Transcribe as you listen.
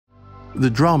The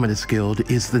Dramatist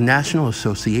Guild is the National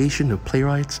Association of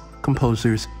Playwrights,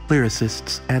 Composers,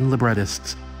 Lyricists, and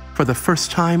Librettists. For the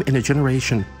first time in a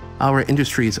generation, our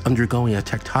industry is undergoing a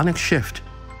tectonic shift.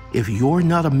 If you're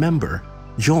not a member,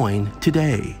 join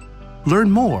today.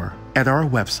 Learn more at our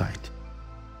website.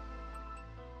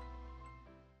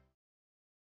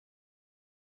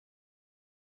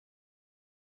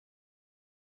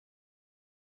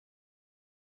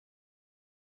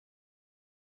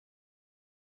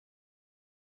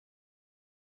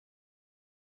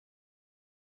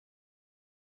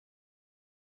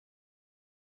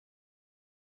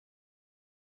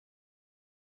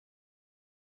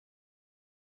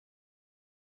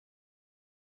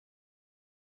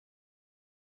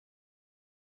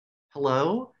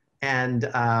 Hello, and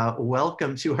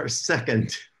welcome to our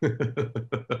second.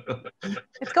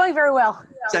 It's going very well.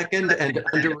 Second and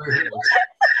under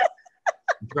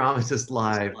Dramatist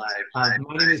Live. My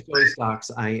name is Joey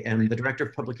Stocks. I am the Director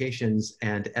of Publications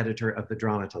and Editor of The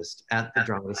Dramatist at the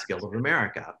Dramatist Guild of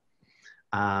America.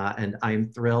 And I'm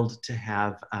thrilled to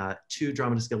have two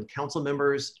Dramatist Guild Council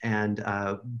members and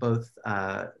both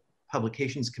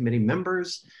Publications Committee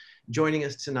members joining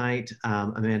us tonight,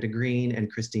 Amanda Green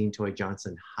and Christine Toy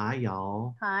Johnson. Hi,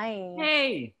 y'all. Hi.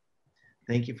 Hey.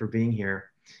 Thank you for being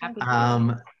here. Happy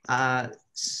how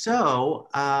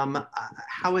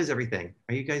is everything?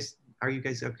 Are you guys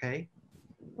okay?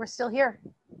 We're still here.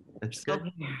 That's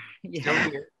good. Yeah.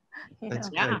 Still here. That's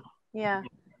good. Yeah.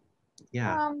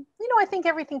 Yeah. I think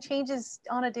everything changes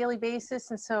on a daily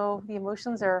basis, and so the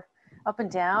emotions are up and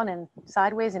down and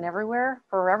sideways and everywhere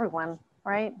for everyone,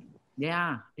 right?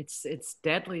 Yeah, it's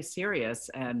deadly serious,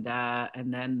 and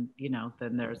then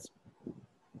there's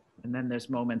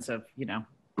moments of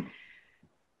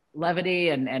levity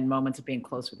and moments of being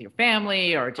close with your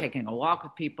family or taking a walk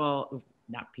with people,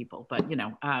 not people, but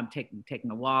taking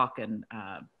a walk and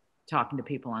talking to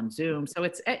people on Zoom. So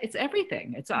it's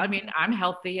everything. I'm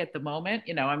healthy at the moment.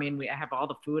 I have all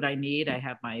the food I need. I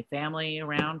have my family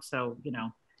around, so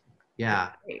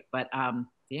Yeah. But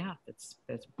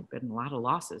there's been a lot of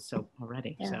losses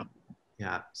already. Yeah. So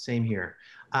yeah, same here.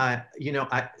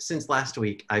 Since last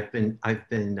week, I've been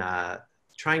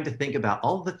trying to think about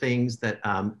all the things that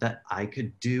that I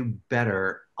could do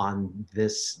better on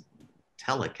this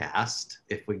telecast,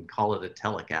 if we can call it a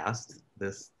telecast,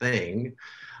 this thing.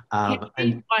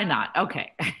 And why not?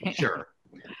 Okay. Sure.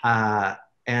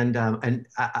 And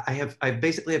I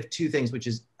basically have two things, which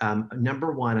is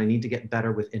number one, I need to get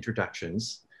better with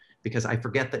introductions because I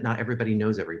forget that not everybody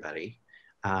knows everybody.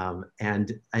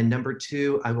 And number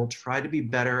two, I will try to be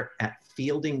better at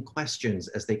fielding questions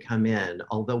as they come in,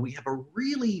 although we have a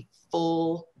really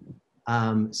full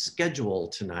schedule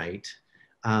tonight.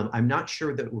 I'm not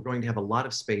sure that we're going to have a lot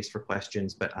of space for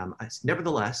questions, but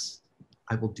nevertheless,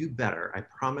 I will do better. I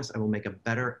promise I will make a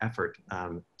better effort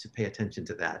to pay attention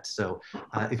to that. So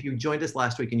if you joined us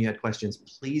last week and you had questions,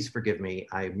 please forgive me.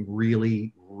 I'm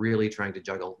really, really trying to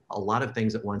juggle a lot of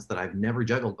things at once that I've never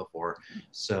juggled before.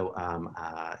 So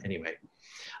anyway,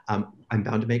 I'm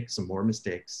bound to make some more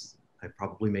mistakes. I've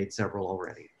probably made several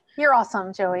already. You're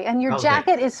awesome, Joey. And your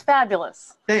jacket is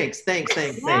fabulous. Thanks.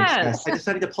 Yes, I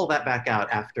decided to pull that back out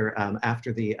after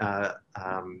the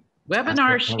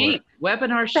webinar sheet.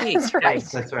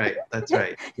 That's right. That's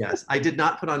right. Yes, I did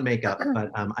not put on makeup,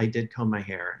 but I did comb my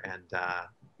hair, and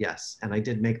yes, and I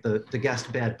did make the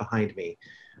guest bed behind me.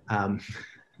 I've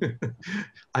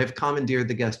commandeered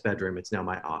the guest bedroom. It's now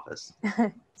my office.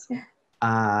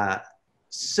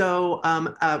 So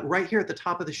right here at the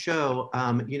top of the show,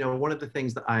 one of the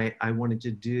things that I wanted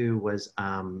to do was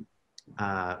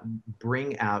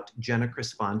bring out Jenna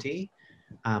Crisfanti,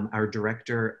 our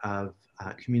director of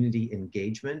community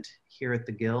engagement here at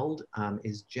the Guild.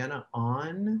 Is Jenna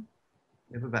on?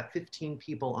 We have about 15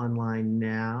 people online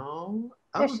now.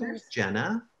 Oh, there's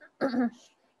Jenna.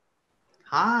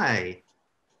 Hi.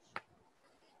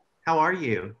 How are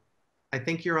you? I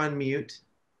think you're on mute.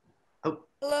 Oh.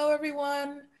 Hello,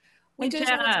 everyone. We just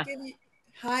wanted to give you,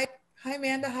 hi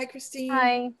Amanda, hi Christine.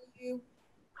 Hi.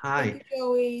 Hi. Thank you,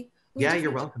 Joey. Yeah,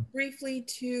 you're welcome. Briefly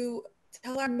to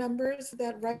tell our members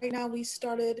that right now we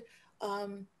started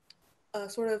a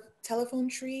sort of telephone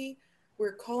tree.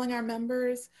 We're calling our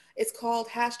members. It's called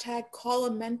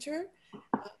 #CallAMentor.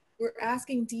 We're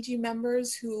asking DG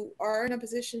members who are in a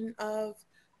position of,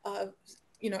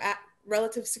 at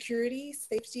relative security,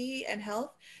 safety, and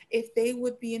health, if they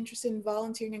would be interested in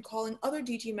volunteering and calling other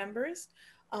DG members.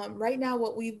 Right now,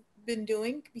 what we've been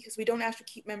doing, because we don't actually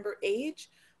keep member age,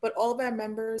 but all of our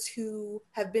members who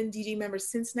have been DG members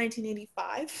since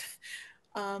 1985,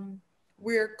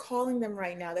 we're calling them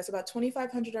right now. That's about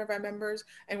 2,500 of our members,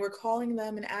 and we're calling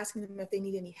them and asking them if they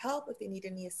need any help, if they need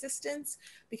any assistance,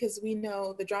 because we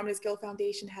know the Dramatist Guild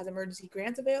Foundation has emergency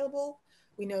grants available.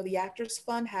 We know the Actors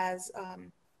Fund has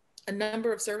a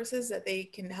number of services that they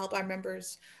can help our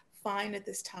members find at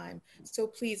this time. So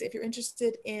please, if you're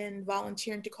interested in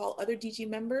volunteering to call other DG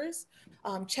members,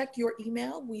 check your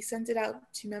email. We sent it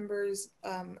out to members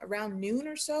around noon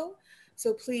or so.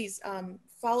 So please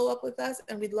follow up with us,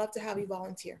 and we'd love to have you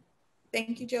volunteer.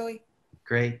 Thank you, Joey.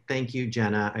 Great, thank you,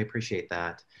 Jenna. I appreciate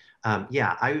that.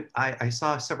 Yeah, I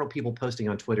saw several people posting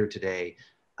on Twitter today,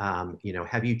 you know,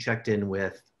 have you checked in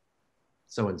with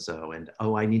so-and-so, and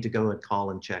oh, I need to go and call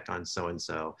and check on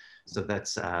so-and-so. So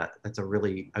that's a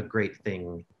great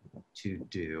thing to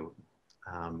do.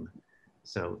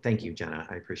 So thank you, Jenna,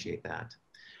 I appreciate that.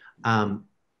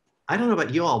 I don't know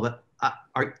about you all, but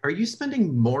are you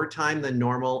spending more time than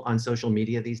normal on social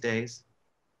media these days?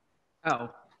 Oh,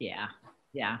 yeah,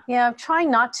 yeah. Yeah, I'm trying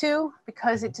not to,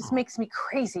 because it just makes me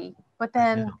crazy. But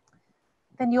then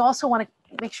you also want to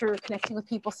make sure you're connecting with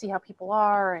people, see how people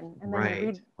are, and then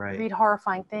you read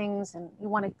horrifying things, and you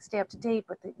want to stay up to date,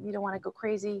 but you don't want to go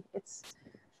crazy. It's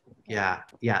yeah,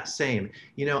 same.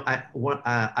 You know, I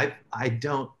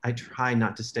try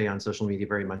not to stay on social media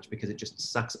very much because it just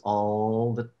sucks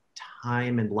all the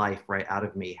time and life right out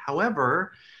of me.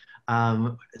 However,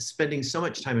 spending so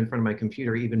much time in front of my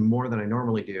computer, even more than I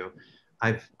normally do,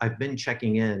 I've been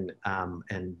checking in,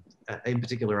 and in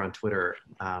particular on Twitter.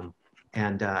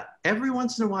 And every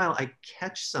once in a while, I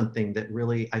catch something that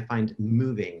really I find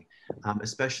moving,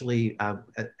 especially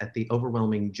at the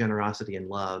overwhelming generosity and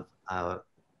love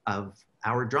of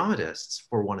our dramatists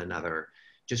for one another,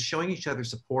 just showing each other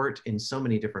support in so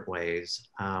many different ways.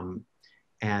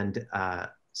 And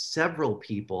several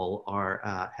people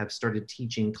have started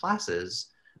teaching classes,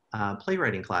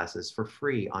 playwriting classes for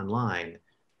free online.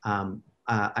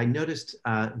 I noticed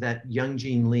that Young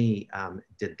Jean Lee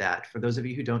did that. For those of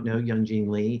you who don't know, Young Jean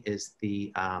Lee is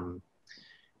made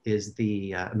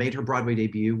her Broadway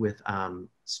debut with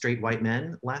Straight White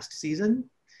Men last season,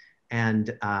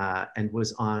 and had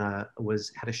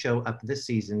a show up this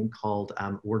season called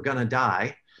We're Gonna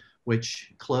Die,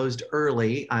 which closed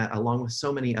early along with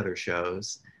so many other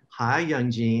shows. Hi,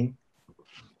 Young Jean.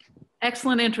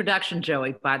 Excellent introduction,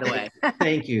 Joey, by the way.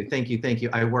 Thank you.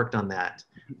 I worked on that.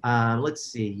 Let's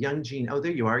see, Young Jean. Oh,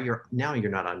 there you are. You're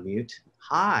not on mute.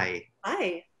 Hi.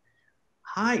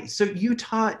 Hi. So you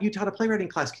taught a playwriting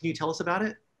class. Can you tell us about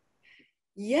it?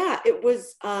 Yeah, it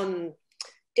was.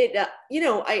 You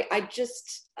know, I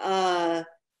just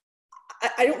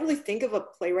I don't really think of a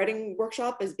playwriting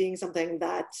workshop as being something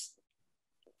that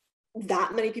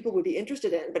many people would be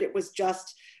interested in, but it was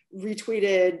just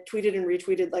tweeted and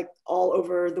retweeted like all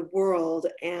over the world.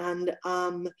 And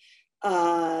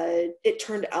it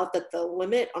turned out that the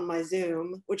limit on my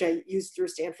Zoom, which I used through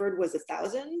Stanford, was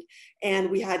 1,000.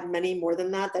 And we had many more than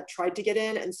that tried to get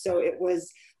in. And so it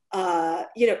was,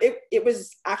 you know, it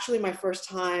was actually my first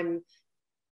time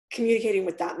communicating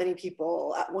with that many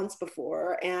people at once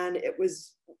before. And it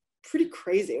was pretty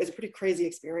crazy. It was a pretty crazy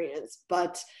experience.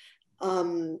 But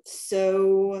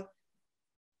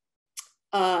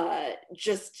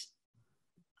just,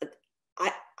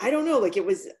 I don't know, like it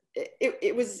was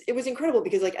incredible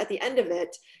because like at the end of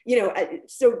it, you know,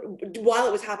 so while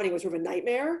it was happening, it was sort of a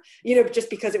nightmare, you know, just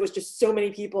because it was just so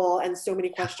many people and so many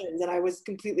questions, and I was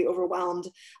completely overwhelmed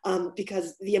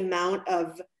because the amount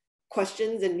of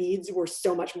questions and needs were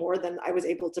so much more than I was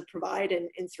able to provide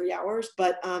in 3 hours.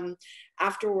 But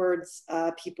afterwards,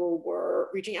 people were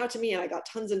reaching out to me, and I got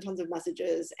tons and tons of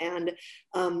messages. And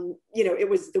you know,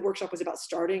 the workshop was about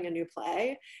starting a new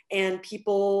play, and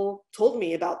people told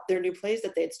me about their new plays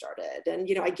that they'd started. And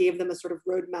you know, I gave them a sort of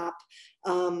roadmap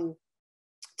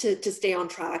to stay on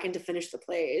track and to finish the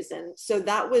plays. And so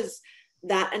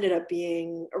that ended up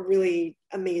being a really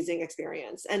amazing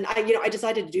experience. And I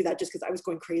decided to do that just because I was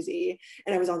going crazy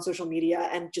and I was on social media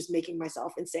and just making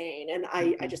myself insane. And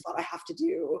I just thought I have to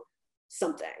do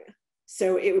something.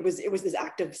 So it was this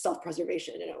act of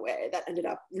self-preservation in a way that ended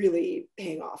up really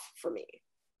paying off for me.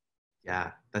 Yeah,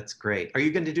 that's great. Are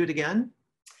you going to do it again?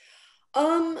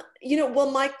 You know, well,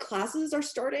 my classes are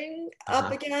starting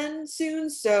up again soon,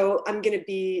 so I'm going to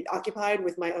be occupied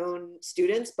with my own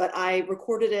students, but I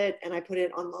recorded it and I put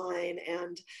it online,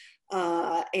 and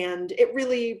it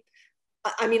really,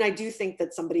 I mean, I do think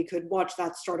that somebody could watch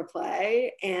that start a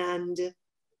play and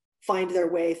find their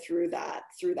way through that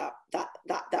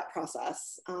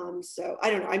process. So I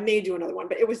don't know, I may do another one,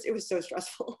 but it was so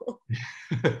stressful.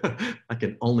 I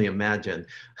can only imagine.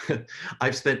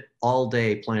 I've spent all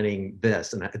day planning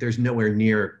this, and there's nowhere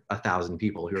near 1,000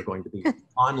 people who are going to be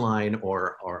online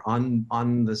or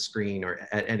on the screen or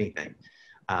at anything.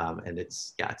 And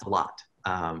it's a lot.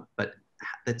 But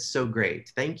that's so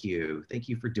great. Thank you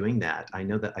for doing that. I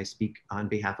know that I speak on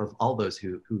behalf of all those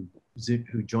who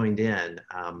joined in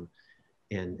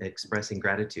expressing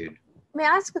gratitude. May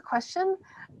I ask a question?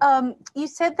 You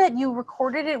said that you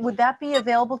recorded it. Would that be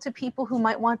available to people who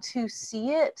might want to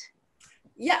see it?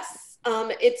 Yes.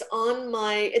 It's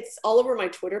all over my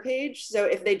Twitter page. So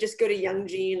if they just go to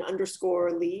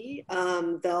YoungJean_Lee,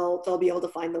 they'll be able to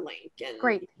find the link, and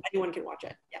great. Anyone can watch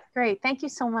it. Yeah. Great. Thank you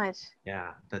so much.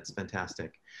 Yeah, that's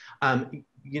fantastic.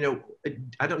 You know,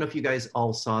 I don't know if you guys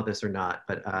all saw this or not,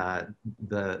 but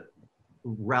the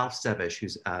Ralph Sevush,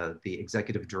 who's the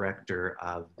executive director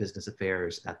of business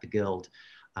affairs at the Guild,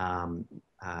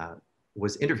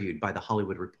 was interviewed by the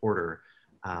Hollywood Reporter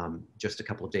just a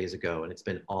couple of days ago, and it's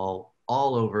been all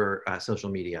over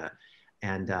social media.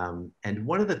 And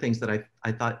one of the things that I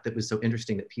thought that was so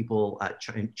interesting that people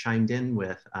chimed in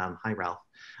with, hi Ralph,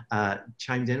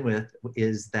 chimed in with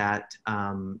is that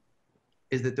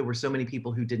there were so many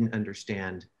people who didn't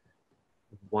understand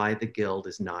why the Guild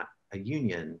is not a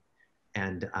union.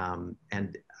 And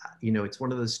you know, it's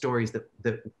one of those stories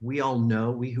that we all know,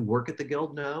 we who work at the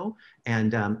Guild know,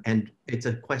 and it's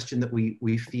a question that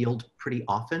we field pretty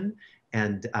often.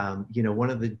 And you know, one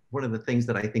of the things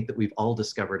that I think that we've all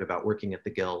discovered about working at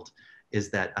the Guild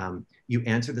is that you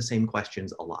answer the same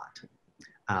questions a lot,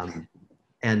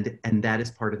 and that is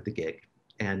part of the gig.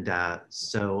 And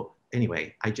so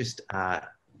anyway, I just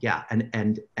yeah,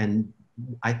 and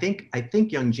I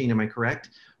think Young Jean, am I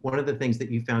correct? One of the things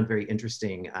that you found very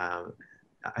interesting,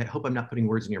 I hope I'm not putting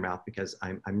words in your mouth, because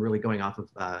I'm really going off of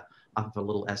a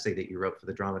little essay that you wrote for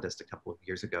the Dramatist a couple of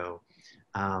years ago,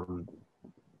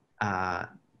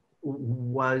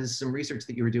 was some research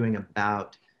that you were doing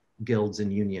about guilds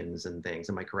and unions and things.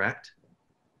 Am I correct?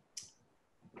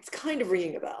 It's kind of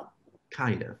ringing a bell.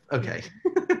 Kind of, okay.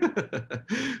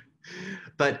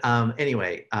 But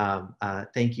anyway,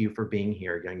 thank you for being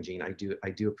here, Young Jean. I do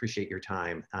appreciate your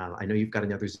time. I know you've got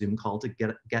another Zoom call to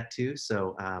get to,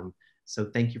 so so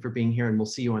thank you for being here, and we'll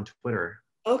see you on Twitter.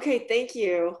 Okay, thank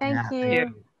you. Thank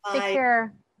you. Bye. Take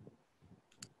care.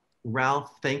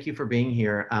 Ralph, thank you for being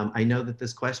here. I know that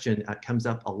this question comes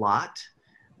up a lot.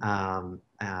 I've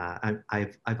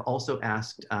also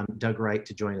asked Doug Wright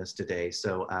to join us today,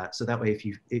 so so that way, if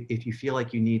you feel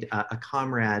like you need a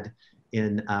comrade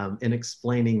in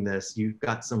explaining this, you've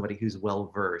got somebody who's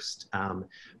well versed.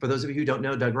 For those of you who don't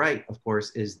know, Doug Wright, of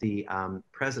course, is the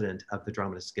president of the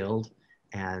Dramatist Guild,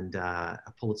 and a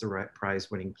Pulitzer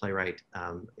Prize winning playwright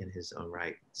in his own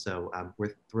right. So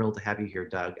we're thrilled to have you here,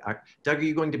 Doug. Doug, are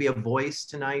you going to be a voice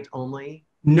tonight only?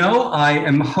 No, I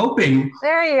am hoping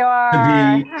there you are.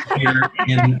 To be here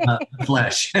in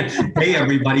flesh. Hey,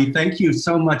 everybody. Thank you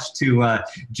so much to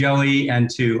Joey and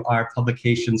to our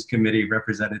publications committee,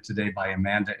 represented today by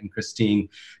Amanda and Christine,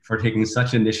 for taking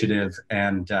such initiative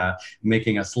and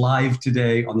making us live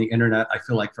today on the internet. I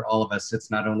feel like for all of us, it's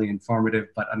not only informative,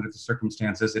 but under the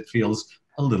circumstances, it feels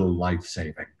a little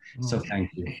life-saving. So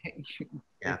thank you.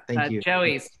 Yeah, thank you.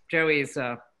 Joey's,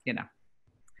 you know.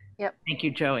 Yep. Thank you,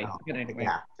 Joey. Oh, Good idea.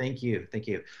 yeah, thank you.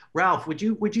 Ralph, would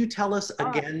you tell us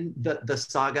again the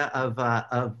saga of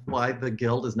why the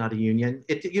Guild is not a union?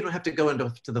 You don't have to go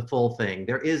into the full thing.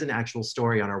 There is an actual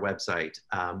story on our website,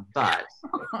 but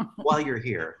while you're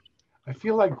here. I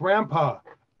feel like Grandpa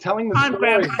telling the story.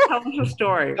 Grandpa, tell us a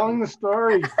story. Telling the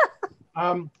story.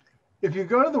 If you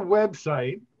go to the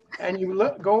website and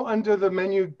you go under the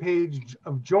menu page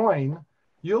of Join,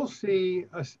 you'll see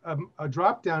a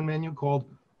drop-down menu called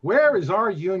Where is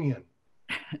Our Union?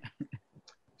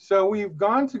 So we've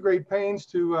gone to great pains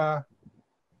to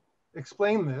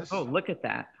explain this. Oh, look at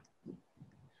that.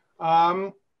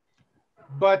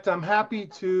 But I'm happy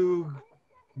to,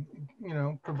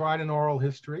 provide an oral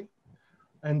history.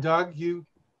 And Doug, you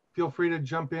feel free to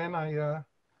jump in. I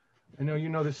know you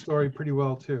know this story pretty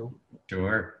well too.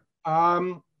 Sure.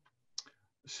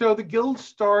 So the Guild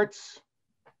starts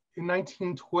in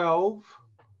 1912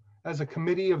 as a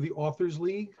committee of the Authors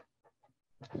League,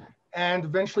 and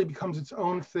eventually becomes its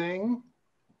own thing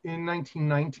in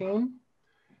 1919,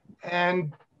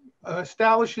 and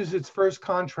establishes its first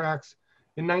contracts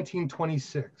in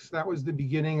 1926. That was the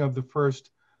beginning of the first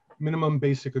minimum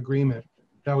basic agreement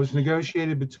that was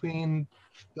negotiated between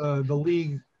the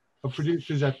League of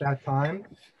Producers at that time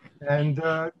and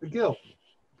the Guild.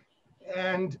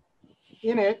 And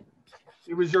in it,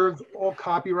 it reserves all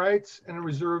copyrights, and it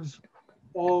reserves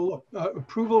all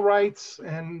approval rights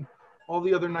and all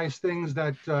the other nice things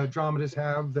that dramatists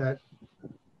have that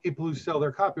people who sell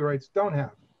their copyrights don't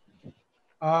have.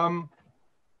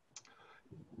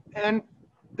 And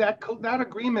that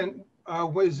agreement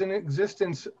was in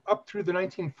existence up through the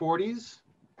 1940s,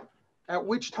 at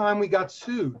which time we got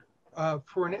sued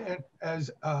for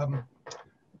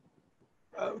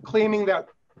claiming that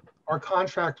our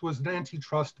contract was an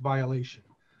antitrust violation.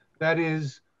 That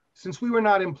is, since we were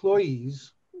not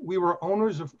employees, we were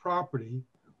owners of property,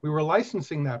 we were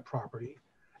licensing that property,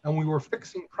 and we were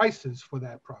fixing prices for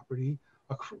that property,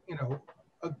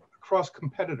 across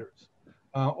competitors.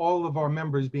 All of our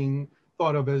members being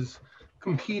thought of as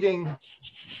competing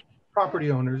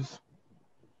property owners,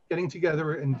 getting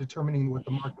together and determining what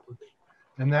the market would be.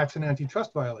 And that's an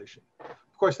antitrust violation.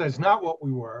 Of course, that's not what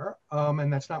we were,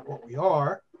 and that's not what we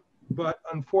are. But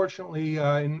unfortunately,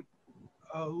 in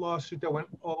a lawsuit that went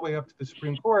all the way up to the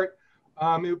Supreme Court,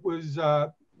 it was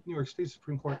New York State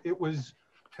Supreme Court. It was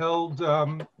held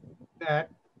that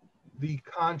the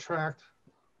contract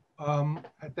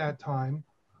at that time,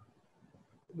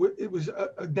 it was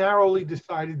a narrowly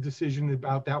decided decision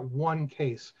about that one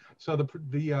case. So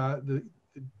the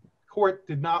court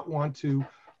did not want to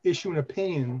issue an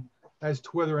opinion as to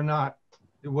whether or not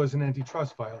it was an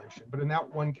antitrust violation. But in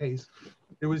that one case,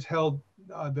 it was held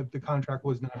that the contract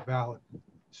was not valid.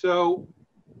 So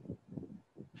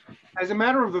as a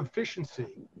matter of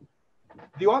efficiency,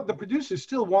 the producers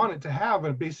still wanted to have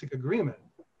a basic agreement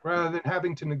rather than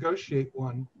having to negotiate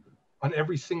one on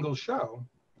every single show.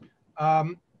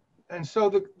 And so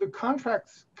the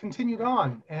contracts continued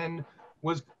on and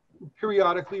was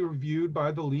periodically reviewed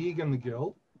by the League and the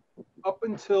Guild up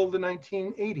until the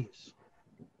 1980s,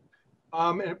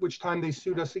 at which time they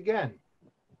sued us again.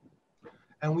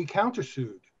 And we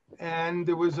countersued, and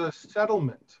there was a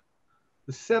settlement.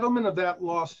 The settlement of that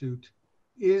lawsuit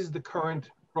is the current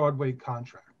Broadway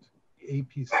contract, the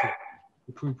APC, the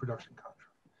Approved Production Contract.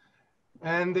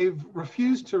 And they've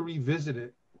refused to revisit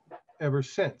it ever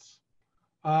since.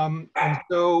 And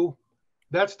so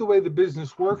that's the way the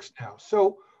business works now.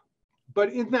 So,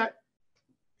 but in that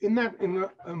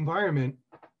environment,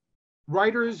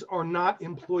 writers are not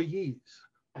employees.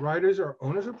 Writers are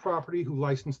owners of property who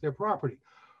license their property.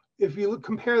 If you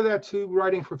compare that to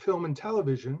writing for film and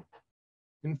television,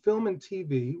 in film and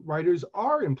TV, writers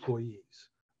are employees.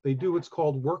 They do what's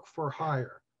called work for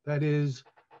hire. That is,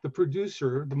 the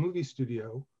producer, the movie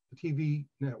studio, the TV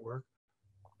network,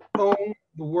 own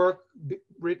the work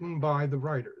written by the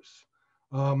writers.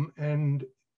 And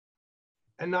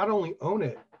not only own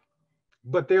it,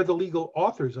 but they're the legal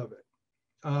authors of it.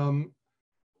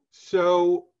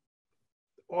 So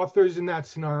authors in that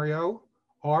scenario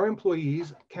are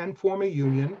employees, can form a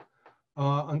union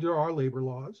under our labor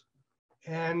laws,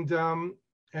 and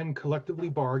collectively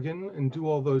bargain and do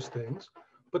all those things,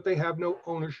 but they have no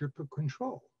ownership or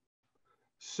control.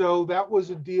 So that was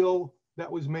a deal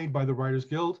that was made by the Writers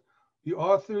Guild. The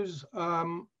authors,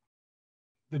 the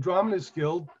Dramatist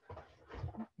Guild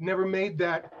never made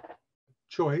that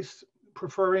choice,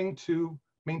 preferring to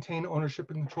maintain ownership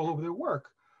and control over their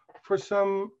work for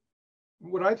some,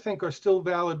 what I think are still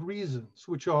valid reasons,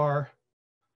 which are,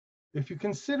 if you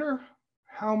consider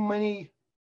how many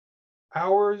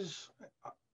hours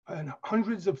and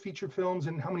hundreds of feature films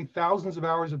and how many thousands of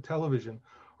hours of television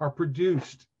are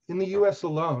produced in the US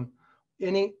alone,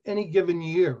 any given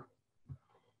year,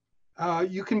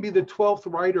 you can be the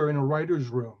 12th writer in a writer's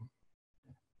room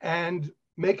and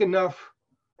make enough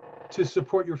to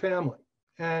support your family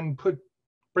and put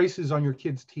braces on your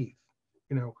kids' teeth,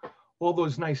 all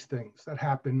those nice things that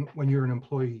happen when you're an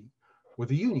employee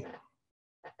with a union.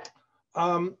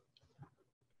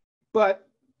 But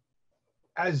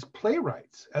as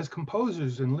playwrights, as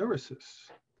composers and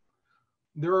lyricists,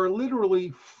 there are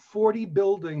literally 40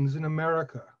 buildings in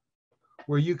America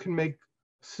where you can make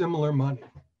similar money.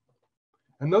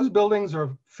 And those buildings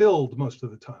are filled most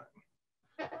of the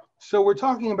time. So we're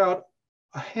talking about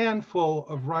a handful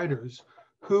of writers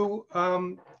who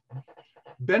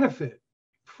benefit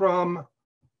from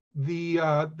the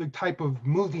type of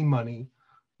movie money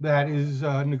that is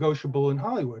negotiable in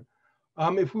Hollywood.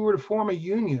 If we were to form a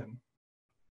union,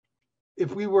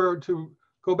 if we were to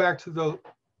go back to the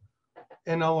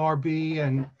NLRB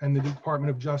and the Department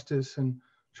of Justice and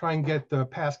try and get the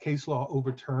past case law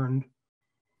overturned,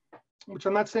 which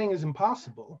I'm not saying is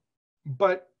impossible,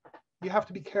 but you have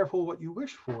to be careful what you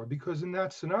wish for, because in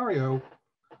that scenario,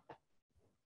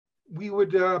 we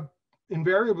would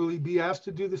invariably be asked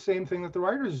to do the same thing that the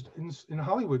writers in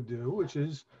Hollywood do, which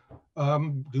is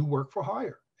do work for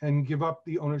hire and give up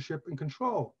the ownership and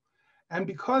control. And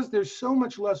because there's so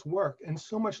much less work and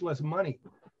so much less money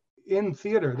in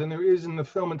theater than there is in the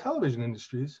film and television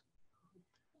industries,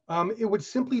 it would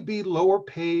simply be lower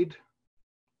paid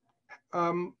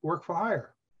work for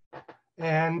hire.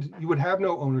 And you would have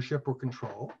no ownership or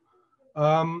control.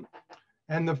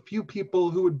 And the few people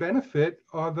who would benefit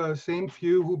are the same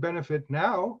few who benefit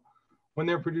now when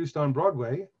they're produced on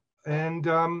Broadway. And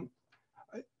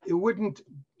it wouldn't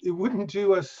do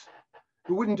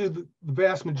the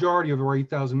vast majority of our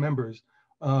 8,000 members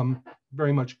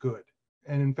very much good.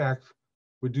 And in fact,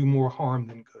 would do more harm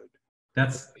than good.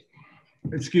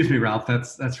 Excuse me, Ralph,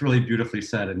 that's really beautifully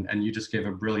said, and you just gave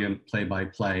a brilliant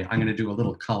play-by-play. I'm going to do a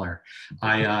little color.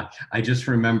 I just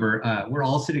remember we're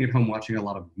all sitting at home watching a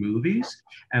lot of movies,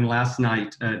 and last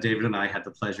night David and I had the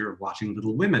pleasure of watching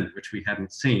Little Women, which we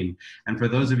hadn't seen. And for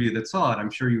those of you that saw it, I'm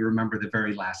sure you remember the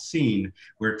very last scene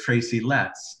where Tracy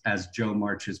Letts, as Joe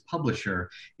March's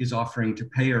publisher, is offering to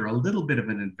pay her a little bit of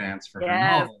an advance for her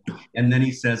novel, and then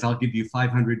he says, "I'll give you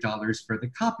 $500 for the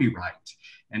copyright."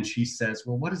 And she says,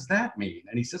 "Well, what does that mean?"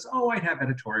 And he says, "Oh, I'd have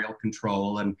editorial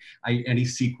control and any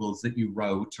sequels that you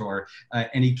wrote or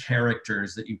any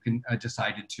characters that you can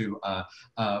decided to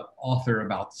author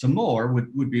about some more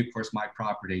would be, of course, my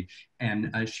property." And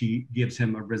she gives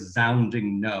him a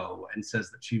resounding no and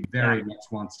says that she very much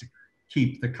wants to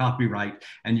keep the copyright.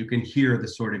 And you can hear the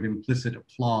sort of implicit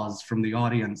applause from the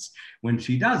audience when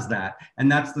she does that.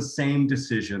 And that's the same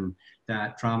decision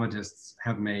that dramatists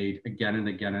have made again and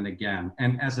again and again.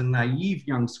 And as a naive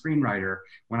young screenwriter,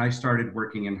 when I started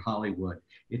working in Hollywood,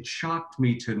 it shocked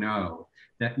me to know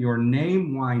that your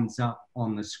name winds up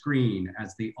on the screen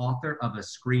as the author of a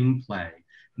screenplay,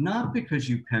 not because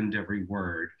you penned every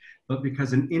word, but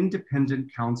because an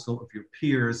independent council of your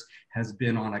peers has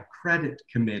been on a credit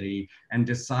committee and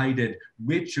decided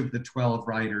which of the 12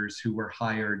 writers who were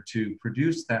hired to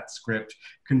produce that script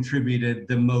contributed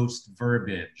the most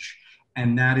verbiage.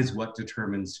 And that is what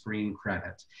determines screen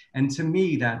credit. And to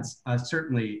me, that's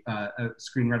certainly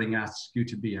screenwriting asks you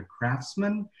to be a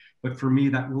craftsman, but for me,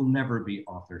 that will never be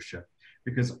authorship,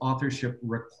 because authorship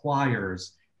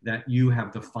requires that you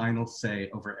have the final say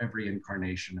over every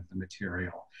incarnation of the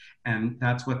material. And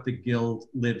that's what the Guild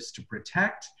lives to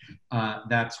protect.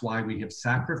 That's why we have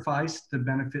sacrificed the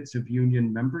benefits of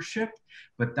union membership,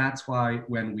 but that's why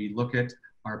when we look at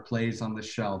our plays on the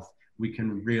shelf, we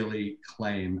can really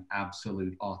claim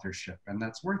absolute authorship, and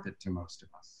that's worth it to most of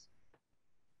us.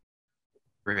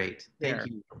 Great,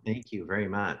 thank you very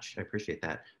much. I appreciate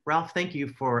that. Ralph, thank you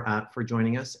for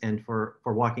joining us and for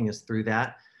walking us through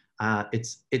that.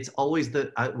 It's always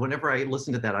whenever I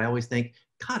listen to that, I always think,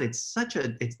 God, it's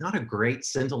not a great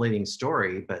scintillating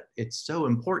story, but it's so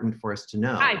important for us to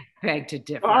know. I beg to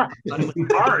differ.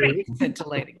 Sorry.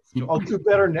 Scintillating story. I'll do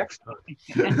better next time.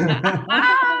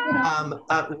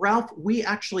 Ralph, we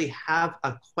actually have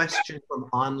a question from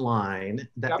online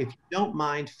that, if you don't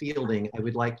mind fielding, I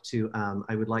would like to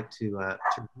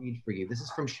read for you. This is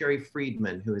from Sherry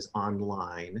Friedman, who is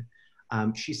online.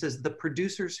 She says, the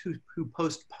producers who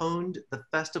postponed the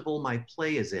festival my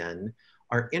play is in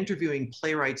are interviewing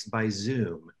playwrights by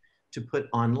Zoom to put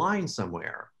online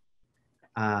somewhere.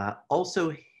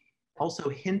 Also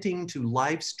hinting to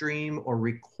live stream or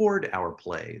record our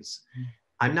plays.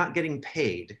 I'm not getting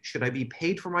paid. Should I be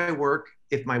paid for my work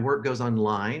if my work goes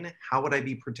online? How would I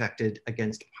be protected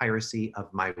against piracy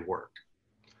of my work?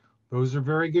 Those are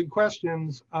very good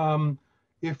questions.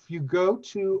 If you go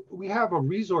to, we have a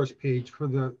resource page for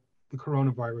the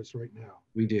coronavirus right now.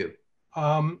 We do.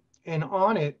 And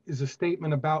on it is a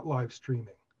statement about live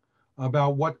streaming,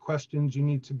 about what questions you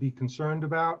need to be concerned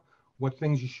about, what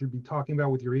things you should be talking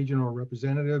about with your agent or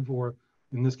representative, or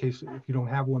in this case, if you don't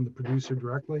have one, the producer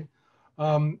directly.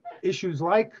 Issues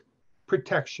like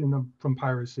protection from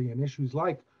piracy and issues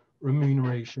like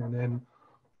remuneration. And,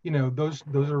 you know, those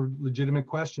are legitimate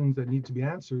questions that need to be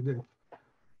answered.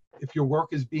 If your work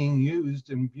is being used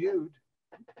and viewed,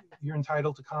 you're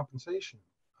entitled to compensation.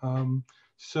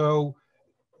 So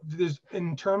there's,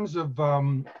 in terms of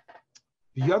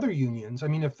the other unions, I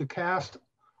mean, if the cast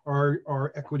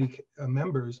are equity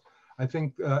members, I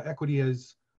think equity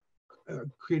has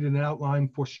created an outline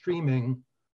for streaming.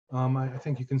 I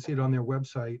think you can see it on their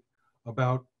website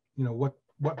about, you know,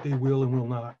 what they will and will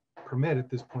not permit at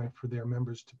this point for their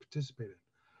members to participate in.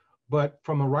 But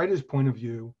from a writer's point of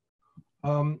view,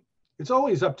 it's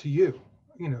always up to you,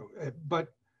 you know,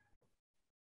 but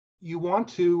you want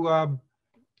to,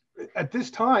 at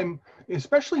this time,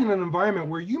 especially in an environment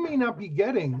where you may not be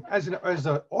getting, as an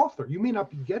author, you may not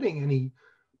be getting any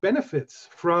benefits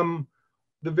from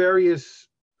the various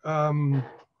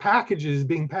packages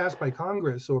being passed by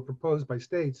Congress or proposed by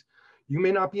states. You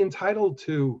may not be entitled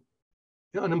to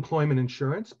unemployment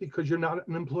insurance because you're not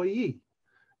an employee.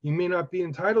 You may not be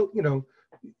entitled, you know,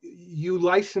 you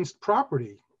licensed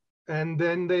property and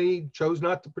then they chose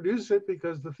not to produce it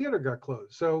because the theater got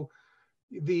closed. So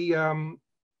the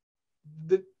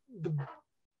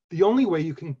only way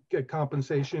you can get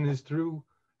compensation is through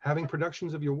having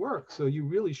productions of your work. So you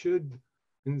really should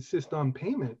insist on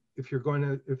payment if you're going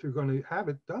to have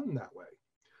it done that way.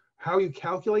 How you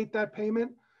calculate that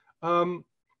payment,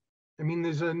 I mean,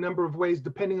 there's a number of ways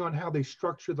depending on how they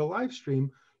structure the live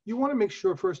stream. You want to make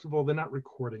sure, first of all, they're not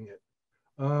recording it.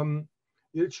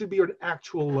 It should be an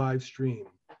actual live stream,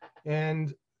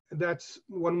 and that's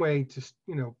one way to,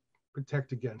 you know,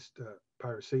 protect against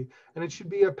piracy. And it should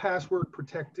be a password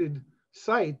protected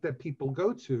site that people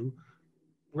go to,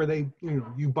 where they, you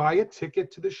know, you buy a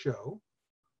ticket to the show,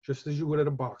 just as you would at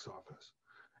a box office,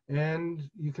 and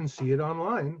you can see it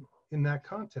online in that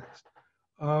context.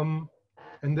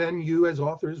 And then you as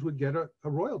authors would get a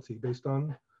royalty based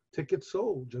on tickets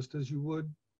sold, just as you would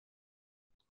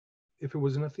if it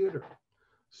was in a theater.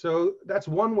 So that's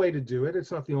one way to do it.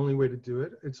 It's not the only way to do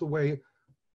it. It's a way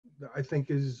that I think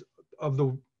is, of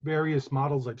the various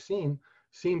models I've seen,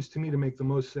 seems to me to make the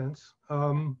most sense.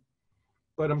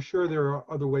 But I'm sure there are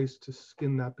other ways to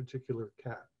skin that particular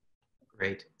cat.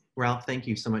 Great. Ralph, thank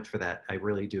you so much for that. I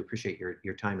really do appreciate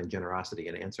your time and generosity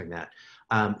in answering that.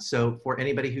 So for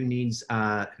anybody who needs,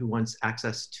 who wants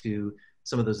access to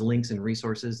some of those links and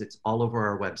resources, it's all over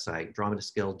our website,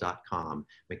 dramatistguild.com.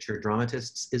 Make sure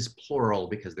dramatists is plural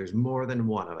because there's more than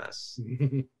one of us.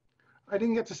 I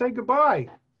didn't get to say goodbye.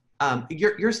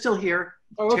 You're still here.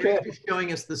 Oh, okay. Terry is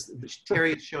showing us this.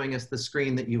 Terry is showing us the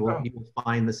screen that you will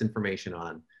find this information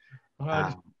on.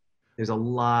 There's a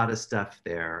lot of stuff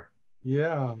there.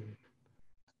 Yeah.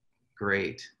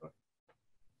 Great.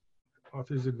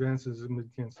 Authors advances amid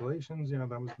cancellations. Yeah,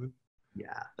 that was the.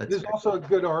 Yeah. That's There's also a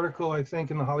good article, I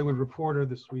think, in the Hollywood Reporter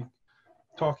this week,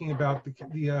 talking about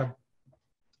the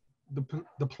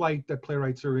plight that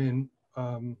playwrights are in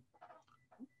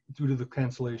due to the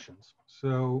cancellations.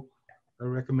 So I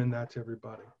recommend that to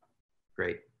everybody.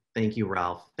 Great. Thank you,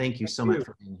 Ralph. Thank you so much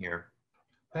for being here.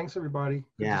 Thanks, everybody.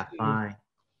 Good yeah. Bye.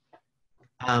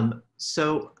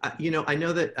 So, you know, I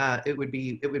know that it would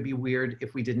be weird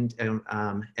if we didn't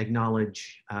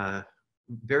acknowledge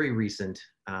very recent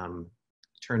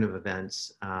turn of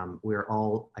events. I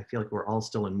feel like we're all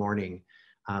still in mourning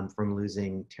from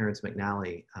losing Terrence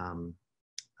McNally.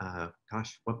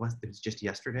 Gosh, what was it? It was just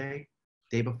yesterday,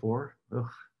 day before. Ugh.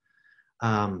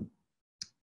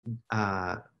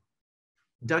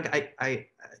 Doug, I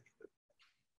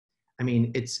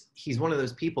mean, he's one of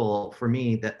those people for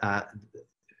me that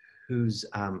whose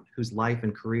life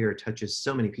and career touches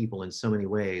so many people in so many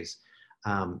ways.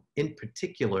 In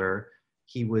particular,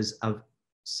 he was of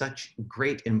such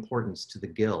great importance to the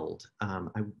Guild.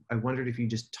 I wondered if you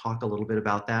just talk a little bit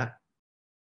about that.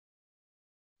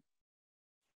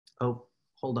 Oh,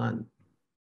 hold on.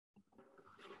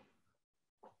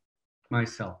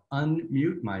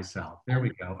 Unmute myself. There we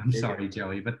go. I'm sorry,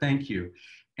 Joey, but thank you.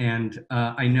 And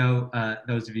I know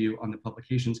those of you on the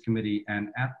Publications Committee and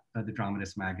at the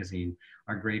Dramatist magazine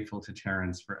are grateful to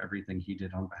Terrence for everything he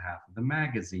did on behalf of the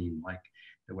magazine, like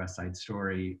the West Side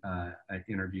Story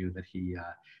interview that he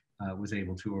was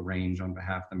able to arrange on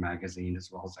behalf of the magazine, as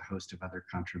well as a host of other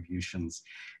contributions.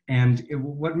 And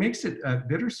what makes it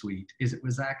bittersweet is it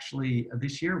was actually,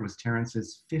 this year was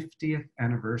Terrence's 50th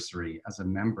anniversary as a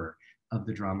member of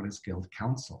the Dramatist Guild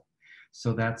Council.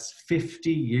 So that's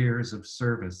 50 years of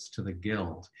service to the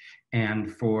Guild. And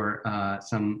for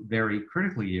some very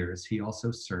critical years, he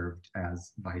also served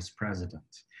as vice president.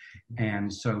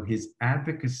 And so his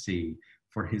advocacy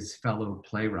for his fellow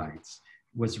playwrights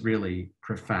was really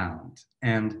profound.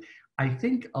 And I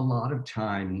think a lot of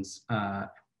times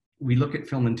we look at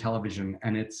film and television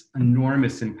and its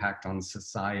enormous impact on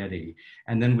society.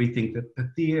 And then we think that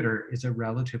the theater is a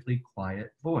relatively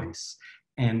quiet voice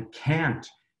and can't,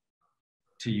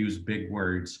 to use big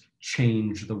words,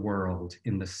 change the world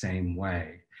in the same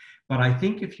way. But I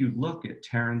think if you look at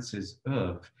Terrence's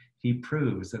oeuvre, he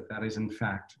proves that that is in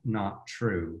fact not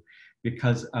true,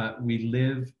 because we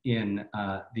live in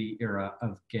the era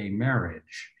of gay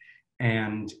marriage.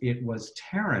 And it was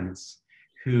Terrence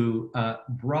who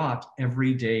brought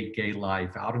everyday gay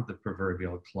life out of the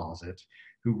proverbial closet,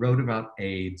 who wrote about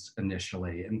AIDS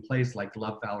initially in plays like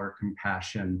Love, Valor,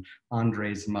 Compassion,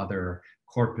 Andre's Mother,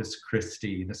 Corpus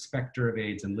Christi, The Specter of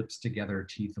AIDS and Lips Together,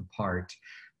 Teeth Apart.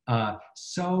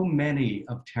 So many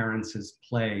of Terrence's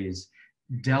plays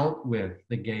dealt with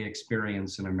the gay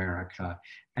experience in America.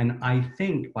 And I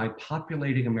think by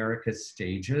populating America's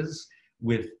stages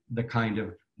with the kind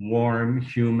of warm,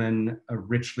 human,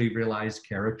 richly realized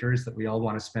characters that we all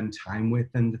want to spend time with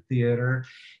in the theater.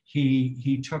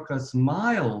 He took us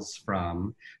miles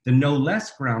from the no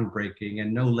less groundbreaking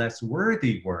and no less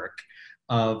worthy work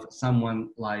of someone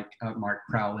like Mark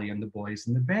Crowley and the boys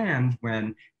in the band,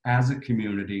 when as a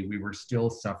community, we were still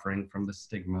suffering from the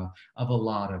stigma of a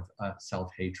lot of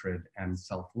self-hatred and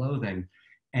self-loathing.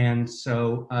 And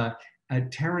so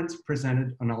Terrence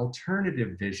presented an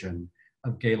alternative vision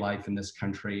of gay life in this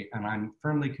country. And I'm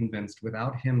firmly convinced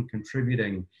without him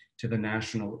contributing to the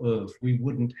national oeuvre, we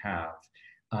wouldn't have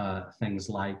things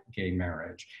like gay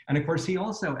marriage. And of course, he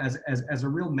also, as a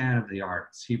real man of the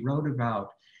arts, he wrote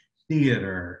about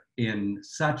theater in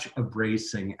such a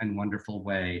bracing and wonderful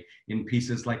way in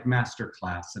pieces like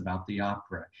Masterclass about the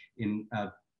opera, in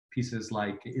pieces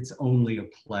like It's Only a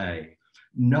Play.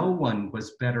 No one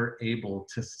was better able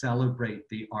to celebrate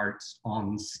the arts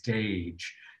on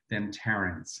stage than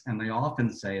Terrence. And they often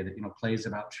say that, you know, plays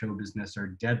about show business are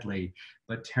deadly,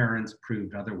 but Terrence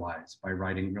proved otherwise by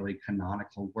writing really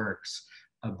canonical works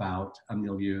about a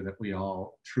milieu that we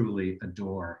all truly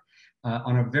adore.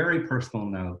 On a very personal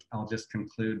note, I'll just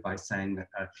conclude by saying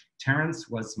that Terrence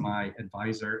was my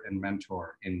advisor and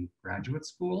mentor in graduate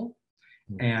school,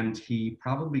 and he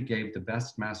probably gave the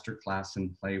best masterclass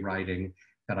in playwriting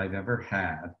that I've ever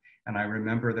had. And I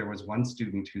remember there was one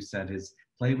student who said his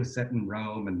play was set in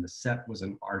Rome and the set was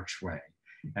an archway.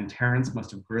 And Terrence must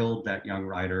have grilled that young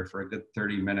writer for a good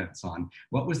 30 minutes on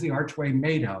what was the archway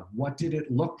made of? What did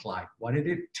it look like? What did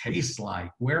it taste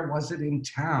like? Where was it in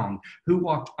town? Who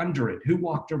walked under it? Who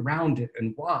walked around it,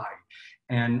 and why?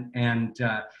 And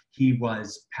he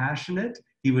was passionate.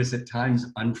 He was at times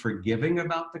unforgiving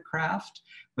about the craft,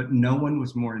 but no one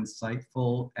was more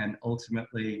insightful and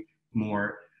ultimately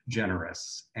more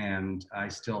generous. And I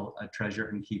still treasure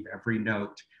and keep every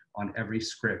note on every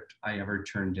script I ever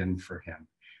turned in for him.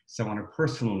 So on a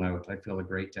personal note, I feel a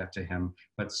great debt to him,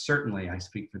 but certainly I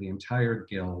speak for the entire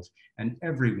Guild and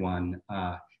everyone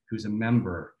who's a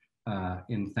member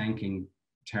in thanking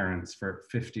Terrence for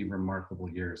 50 remarkable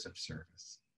years of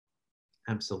service.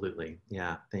 Absolutely,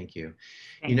 yeah, thank you.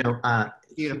 Thank you.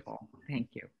 Beautiful, thank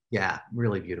you. Yeah,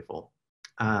 really beautiful.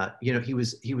 You know, he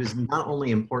was not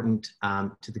only important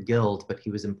to the Guild, but he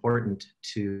was important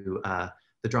to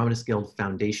the Dramatist Guild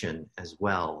Foundation as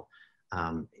well.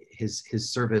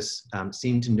 His service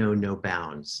seemed to know no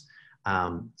bounds.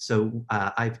 So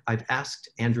I've asked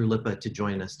Andrew Lippa to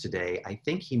join us today. I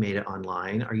think he made it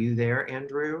online. Are you there,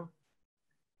 Andrew?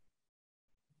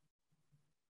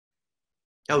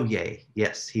 Oh, yay.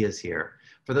 Yes, he is here.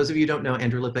 For those of you who don't know,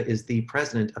 Andrew Lippa is the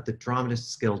president of the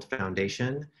Dramatists Guild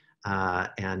Foundation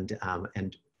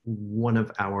and one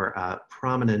of our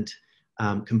prominent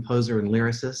composer and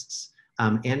lyricists.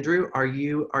 Andrew, are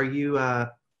you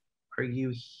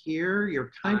here?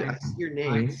 You're kind of, I see your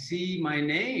name. I see my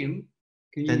name.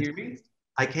 Can you hear me?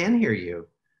 I can hear you.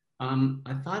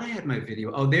 I thought I had my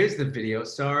video. Oh, there's the video,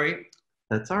 sorry.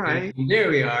 That's all right. There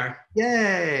we are.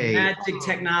 Yay. Magic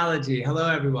technology. Hello,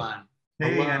 everyone.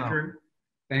 Hey, hello. Andrew.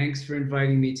 Thanks for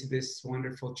inviting me to this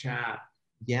wonderful chat.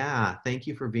 Yeah, thank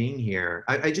you for being here.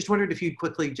 I just wondered if you'd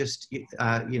quickly just,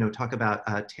 you know, talk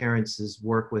about Terrence's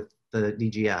work with the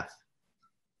DGF.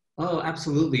 Oh,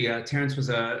 absolutely. Terrence was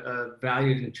a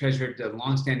valued and treasured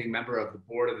longstanding member of the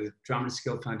board of the Dramatist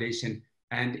Guild Foundation.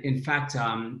 And in fact,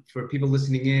 for people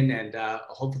listening in, and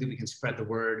hopefully we can spread the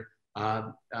word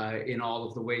in all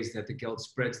of the ways that the Guild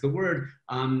spreads the word,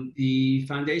 the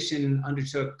foundation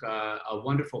undertook a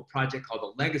wonderful project called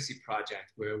the Legacy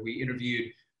Project, where we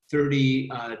interviewed 30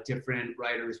 different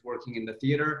writers working in the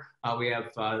theater. We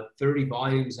have 30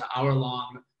 volumes,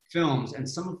 hour-long films, and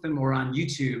some of them are on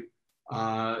YouTube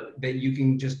that you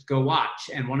can just go watch.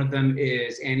 And one of them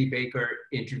is Annie Baker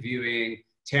interviewing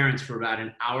Terrence for about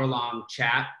an hour-long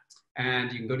chat.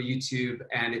 And you can go to YouTube,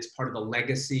 and it's part of the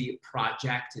Legacy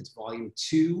Project. It's volume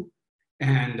 2.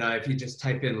 And if you just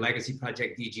type in Legacy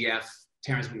Project DGF,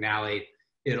 Terrence McNally,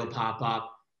 it'll pop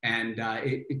up. And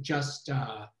it just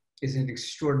is an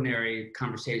extraordinary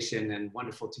conversation, and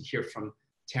wonderful to hear from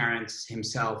Terrence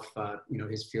himself, you know,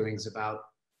 his feelings about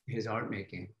his art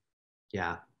making.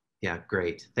 Yeah. Yeah,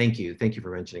 great. Thank you. Thank you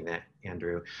for mentioning that,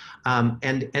 Andrew.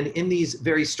 And in these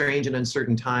very strange and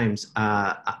uncertain times,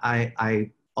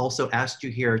 I also asked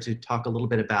you here to talk a little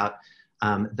bit about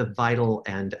the vital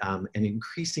and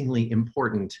increasingly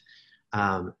important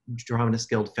Dramatist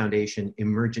Guild Foundation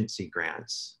emergency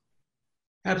grants.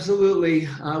 Absolutely.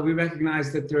 We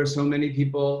recognize that there are so many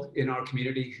people in our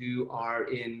community who are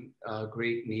in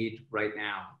great need right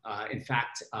now. In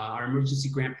fact, our emergency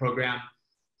grant program,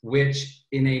 which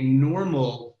in a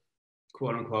normal,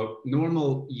 quote unquote,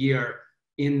 normal year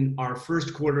in our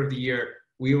first quarter of the year,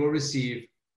 we will receive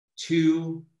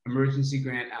 2 emergency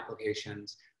grant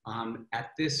applications. At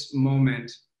this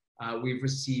moment, we've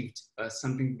received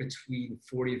something between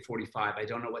 40 and 45. I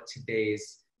don't know what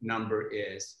today's number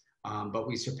is, but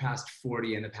we surpassed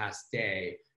 40 in the past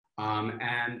day.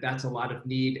 And that's a lot of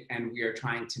need, and we are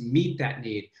trying to meet that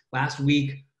need. Last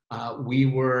week, we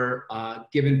were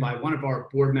given by one of our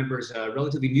board members, a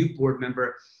relatively new board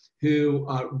member, who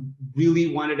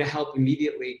really wanted to help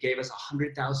immediately, gave us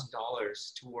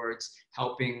 $100,000 towards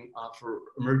helping for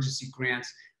emergency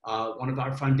grants. One of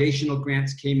our foundational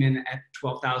grants came in at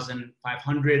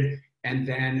 $12,500, and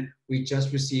then we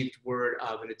just received word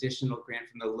of an additional grant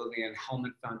from the Lillian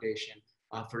Hellman Foundation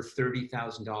for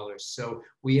 $30,000. So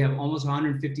we have almost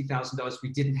 $150,000 we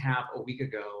didn't have a week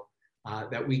ago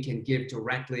that we can give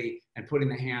directly and put in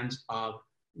the hands of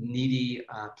needy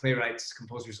playwrights,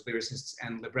 composers, lyricists,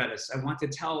 and librettists. I want to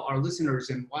tell our listeners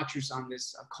and watchers on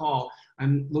this call,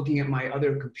 I'm looking at my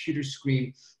other computer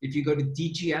screen. If you go to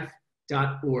dgf.org,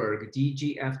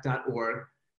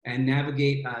 and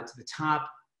navigate to the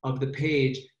top of the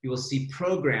page, you will see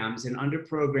programs, and under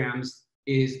programs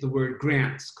is the word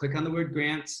grants. Click on the word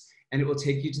grants, and it will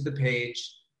take you to the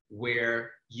page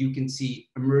where you can see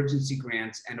emergency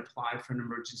grants and apply for an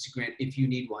emergency grant if you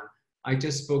need one. I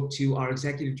just spoke to our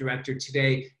executive director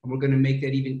today, and we're going to make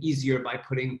that even easier by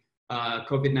putting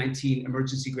COVID-19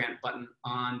 emergency grant button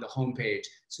on the homepage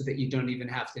so that you don't even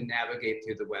have to navigate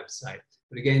through the website.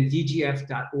 But again,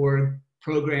 dgf.org,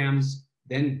 programs,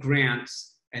 then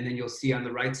grants, and then you'll see on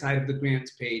the right side of the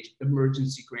grants page,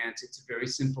 emergency grants. It's a very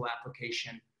simple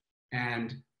application.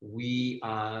 And we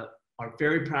are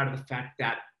very proud of the fact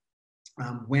that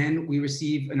when we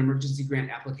receive an emergency grant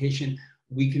application,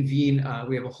 we convene,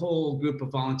 we have a whole group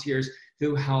of volunteers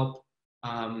who help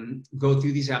go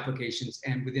through these applications,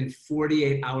 and within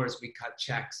 48 hours, we cut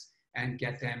checks and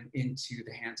get them into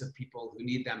the hands of people who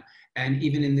need them. And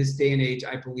even in this day and age,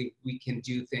 I believe we can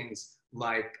do things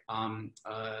like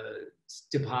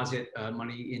deposit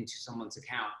money into someone's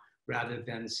account rather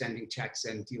than sending checks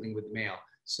and dealing with mail.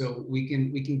 So we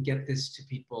can get this to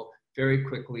people very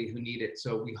quickly who need it.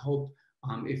 So we hope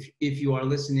if you are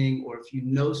listening, or if you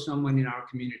know someone in our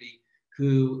community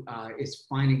who is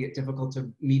finding it difficult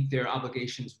to meet their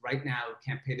obligations right now,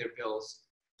 can't pay their bills,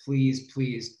 please,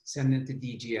 please send them to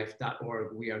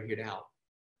dgf.org. We are here to help.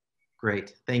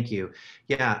 Great, thank you.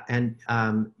 Yeah, and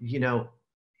you know,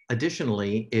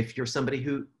 additionally, if you're somebody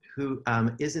who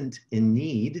isn't in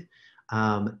need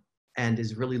and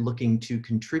is really looking to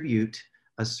contribute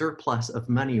a surplus of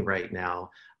money right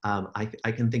now,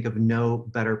 I can think of no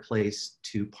better place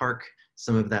to park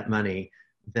some of that money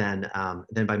than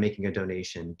by making a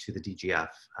donation to the DGF.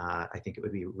 I think it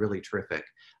would be really terrific.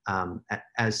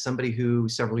 As somebody who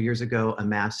several years ago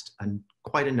amassed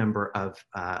quite a number of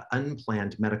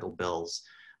unplanned medical bills,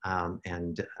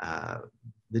 and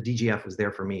the DGF was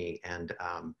there for me and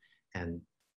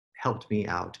helped me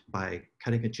out by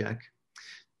cutting a check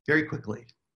very quickly.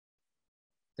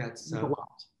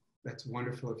 That's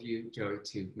wonderful of you, Joey,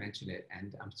 to mention it.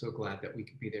 And I'm so glad that we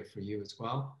could be there for you as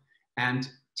well. And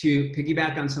to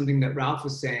piggyback on something that Ralph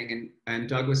was saying and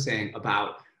Doug was saying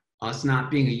about us not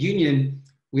being a union,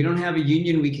 we don't have a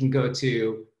union we can go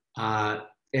to,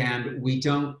 and we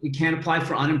can't apply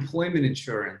for unemployment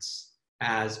insurance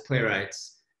as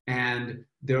playwrights. And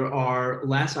there are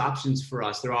less options for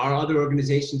us. There are other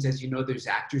organizations, as you know, there's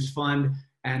Actors Fund,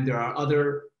 and there are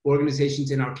other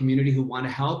organizations in our community who want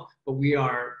to help, but we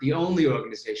are the only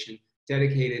organization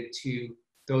dedicated to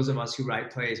those of us who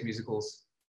write plays, musicals,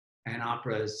 and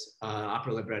operas,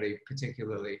 opera libretti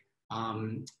particularly.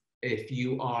 If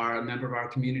you are a member of our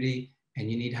community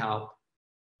and you need help,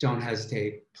 don't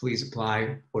hesitate, please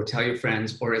apply or tell your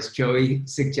friends, or as Joey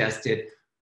suggested,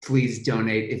 please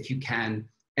donate if you can.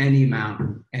 Any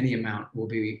amount will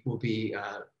be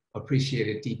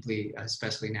appreciated deeply,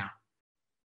 especially now.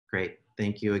 Great,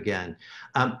 thank you again.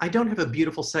 I don't have a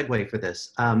beautiful segue for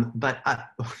this, but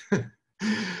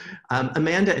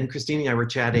Amanda and Christine and I were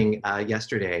chatting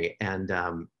yesterday, and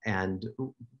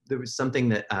there was something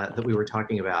that we were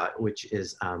talking about, which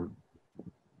is, are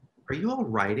you all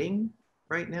writing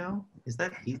right now? Is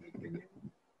that easy for you?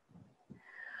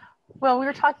 Well, we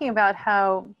were talking about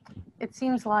how it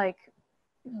seems like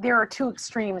there are two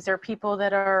extremes. There are people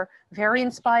that are very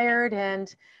inspired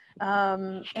and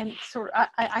sort of,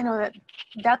 I know that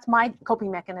that's my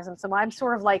coping mechanism. So I'm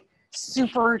sort of like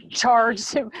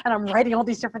supercharged and I'm writing all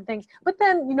these different things. But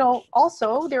then, you know,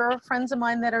 also there are friends of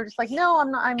mine that are just like, no,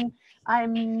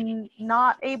 I'm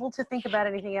not able to think about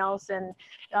anything else, and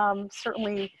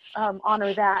certainly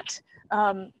honor that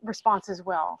response as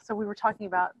well. So we were talking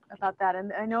about that,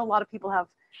 and I know a lot of people have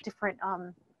different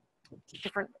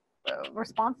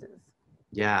responses.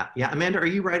 Yeah. Amanda, are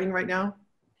you writing right now?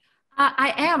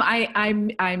 I am.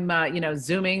 I'm you know,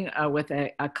 Zooming with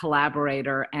a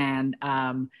collaborator, and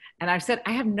I've said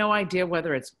I have no idea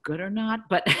whether it's good or not,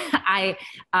 but I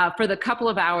for the couple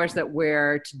of hours that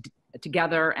we're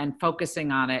together and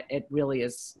focusing on it, it really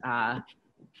is.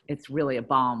 It's really a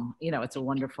balm. You know, it's a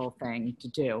wonderful thing to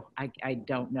do. I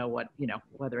don't know what, you know,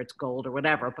 whether it's gold or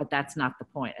whatever, but that's not the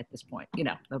point at this point. You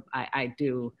know, I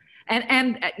do,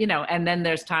 and you know, and then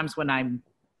there's times when I'm,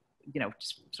 you know,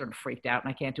 just sort of freaked out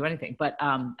and I can't do anything, but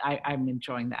I'm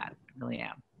enjoying that. I really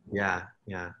am. Yeah.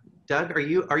 Doug, are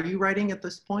you writing at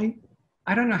this point?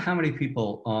 I don't know how many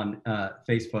people on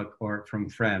Facebook or from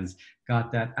friends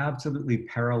got that absolutely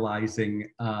paralyzing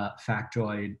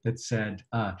factoid that said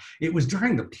it was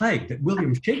during the plague that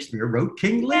William Shakespeare wrote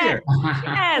King Lear.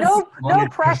 Yes. No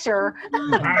pressure.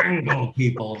 Strangle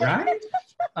people, right?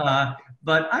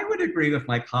 But I would agree with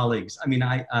my colleagues. I mean,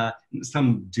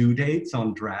 some due dates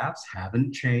on drafts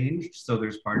haven't changed, so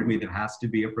there's part of me that has to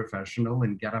be a professional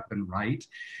and get up and write.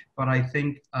 But I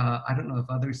think, I don't know if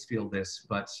others feel this,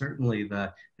 but certainly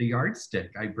the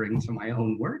yardstick I bring to my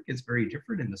own work is very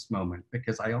different in this moment,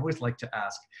 because I always like to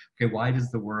ask, okay, why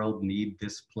does the world need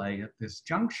this play at this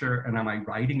juncture? And am I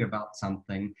writing about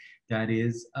something that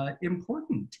is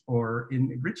important or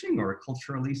enriching or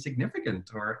culturally significant,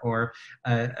 or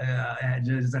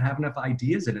does it have enough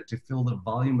ideas in it to fill the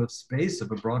volume of space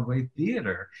of a Broadway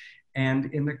theater?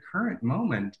 And in the current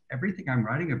moment, everything I'm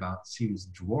writing about seems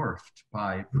dwarfed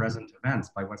by present events,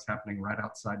 by what's happening right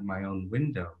outside my own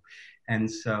window. And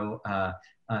so,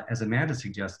 as Amanda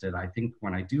suggested, I think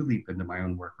when I do leap into my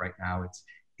own work right now,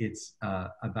 it's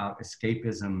about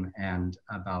escapism and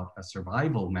about a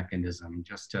survival mechanism,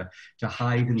 just to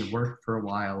hide in the work for a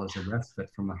while as a respite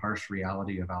from the harsh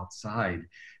reality of outside.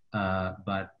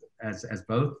 But as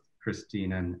both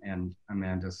Christine and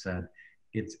Amanda said,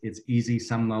 it's easy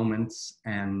some moments,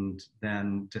 and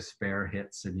then despair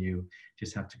hits and you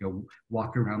just have to go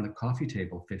walk around the coffee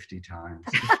table 50 times.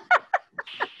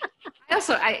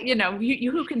 Also, you know,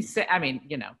 you who can say, I mean,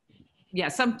 you know, yeah,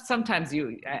 sometimes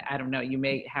I don't know, you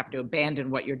may have to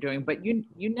abandon what you're doing, but you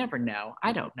never know.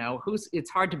 I don't know it's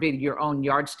hard to be your own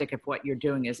yardstick if what you're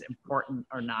doing is important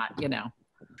or not, you know.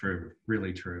 True,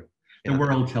 really true. The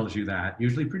world tells you that,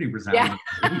 usually pretty resoundingly.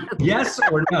 Yeah. Yes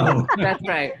or no. That's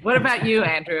right. What about you,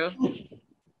 Andrew?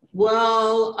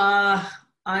 Well,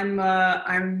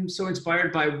 I'm so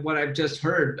inspired by what I've just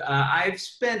heard. I've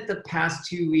spent the past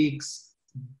 2 weeks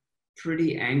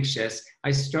pretty anxious.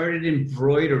 I started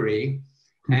embroidery,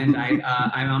 and I'm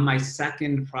on my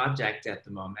second project at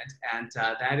the moment, and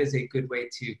that is a good way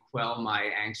to quell my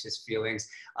anxious feelings.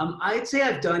 I'd say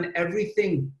I've done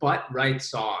everything but write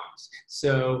songs.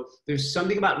 So there's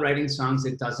something about writing songs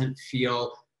that doesn't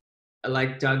feel,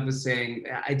 like Doug was saying,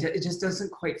 it just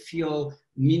doesn't quite feel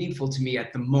meaningful to me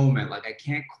at the moment. Like I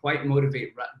can't quite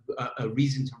motivate a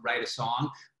reason to write a song,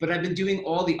 but I've been doing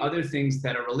all the other things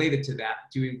that are related to that,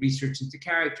 doing research into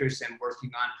characters and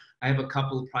working on, I have a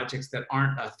couple of projects that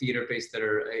aren't theater-based that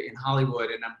are in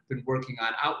Hollywood, and I've been working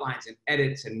on outlines and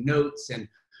edits and notes and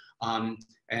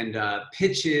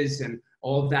pitches and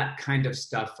all that kind of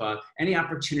stuff. Any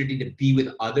opportunity to be with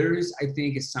others, I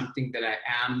think, is something that I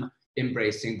am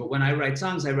embracing. But when I write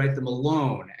songs, I write them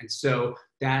alone. And so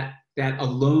that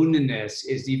aloneness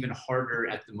is even harder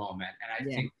at the moment. And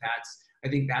I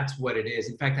think that's what it is.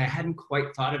 In fact, I hadn't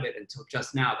quite thought of it until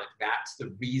just now, that that's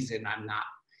the reason I'm not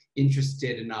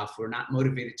interested enough or not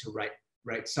motivated to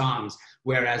write songs.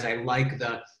 Whereas I like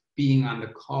the being on the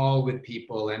call with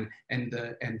people and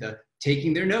the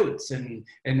taking their notes and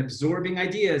absorbing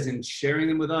ideas and sharing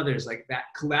them with others. Like that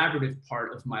collaborative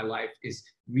part of my life is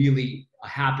really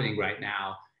happening right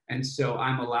now. And so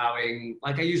I'm allowing,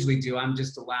 like I usually do, I'm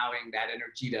just allowing that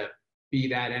energy to be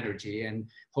that energy. And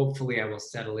hopefully I will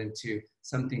settle into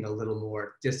something a little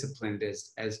more disciplined,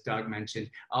 as Doug mentioned.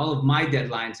 All of my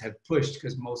deadlines have pushed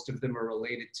because most of them are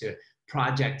related to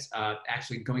projects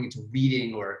actually going into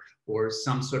reading or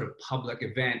some sort of public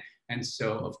event. And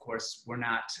so, of course, we're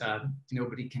not,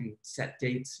 nobody can set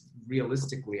dates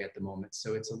realistically at the moment.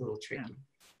 So it's a little tricky. Yeah.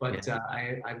 But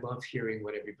I love hearing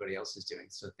what everybody else is doing.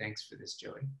 So thanks for this,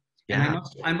 Joey. Yeah.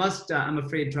 And I'm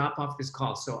afraid, drop off this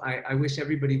call. So I wish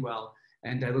everybody well.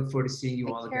 And I look forward to seeing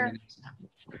you all again.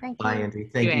 Thank you. Bye, Andy.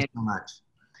 Thank you so much.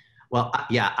 Well,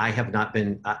 yeah, I have not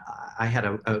been. I had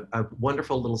a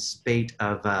wonderful little spate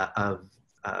of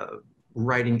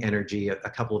writing energy a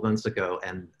couple of months ago,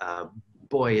 and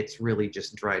boy, it's really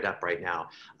just dried up right now.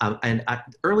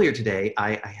 Earlier today,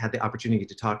 I had the opportunity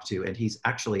to talk to, and he's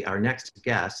actually our next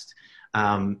guest,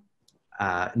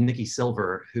 Nicky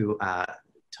Silver, who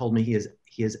told me he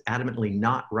is adamantly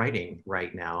not writing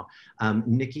right now.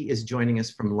 Nicky is joining us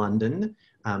from London,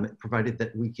 provided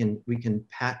that we can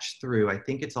patch through. I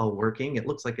think it's all working. It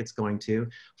looks like it's going to.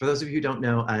 For those of you who don't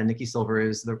know, Nicky Silver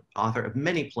is the author of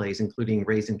many plays, including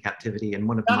Raised in Captivity, and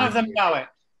one of None of them know it.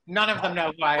 None of them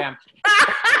know who I am.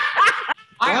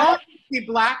 I only see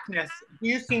blackness. Do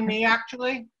you see me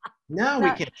actually? No,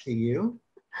 we can't see you.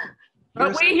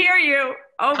 But we hear you.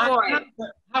 Oh boy.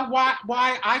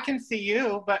 Why I can see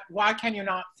you, but why can you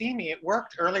not see me? It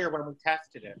worked earlier when we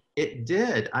tested it. It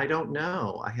did. I don't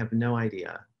know. I have no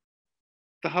idea.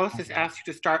 The hostess asked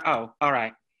you to start. Oh, all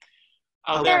right.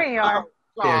 Oh, there you are.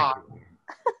 Oh, God.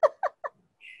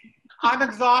 I'm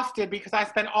exhausted because I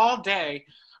spent all day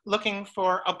looking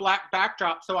for a black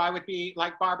backdrop so I would be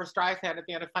like Barbara Streisand at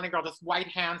the end of Funny Girl, just white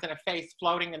hands and a face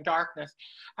floating in darkness.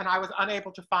 And I was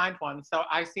unable to find one. So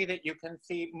I see that you can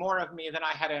see more of me than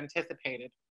I had anticipated.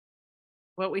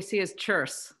 What we see is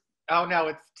churse. Oh no,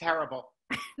 it's terrible.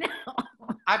 No.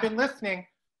 I've been listening.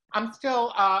 I'm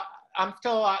still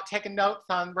taking notes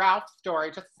on Ralph's story.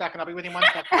 Just a second, I'll be with you in 1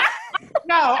 second.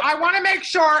 No, I want to make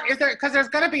sure, because there's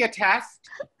going to be a test.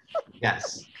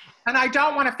 Yes. And I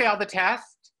don't want to fail the test.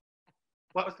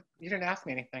 You didn't ask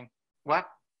me anything. What?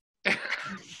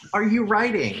 Are you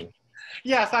writing?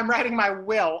 Yes, I'm writing my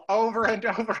will over and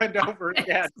over and over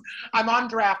again. I'm on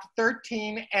draft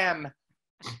 13M.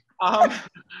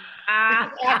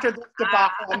 After this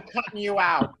debacle, I'm cutting you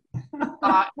out.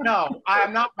 No,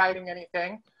 I'm not writing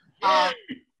anything. I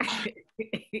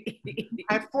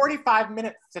have 45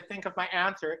 minutes to think of my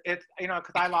answer. It's,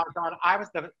 because I logged on. I was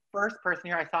the first person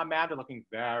here. I saw Amanda looking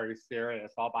very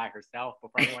serious all by herself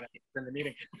before anyone else was in the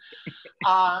meeting.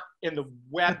 In the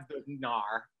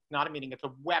webinar, not a meeting, it's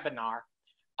a webinar.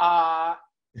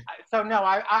 So no,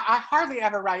 I hardly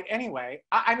ever write anyway.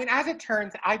 I mean, as it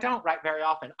turns, I don't write very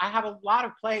often. I have a lot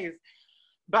of plays,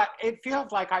 but it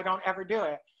feels like I don't ever do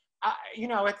it.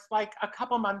 It's like a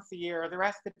couple months a year. The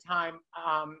rest of the time,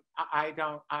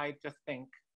 I just think.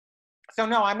 So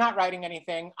no, I'm not writing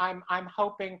anything. I'm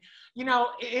hoping,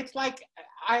 it's like,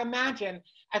 I imagine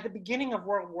at the beginning of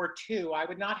World War II, I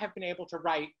would not have been able to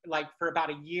write like for about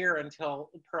a year until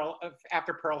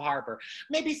after Pearl Harbor.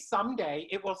 Maybe someday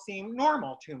it will seem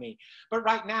normal to me, but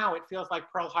right now it feels like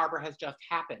Pearl Harbor has just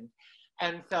happened.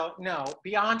 And so no,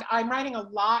 I'm writing a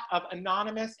lot of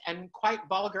anonymous and quite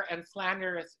vulgar and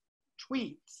slanderous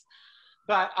tweets,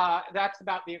 but that's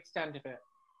about the extent of it.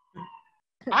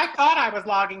 I thought I was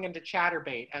logging into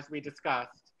Chatterbait, as we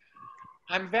discussed.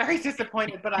 I'm very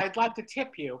disappointed, but I'd like to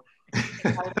tip you.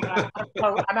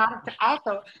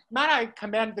 Also, might I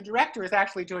commend, the director is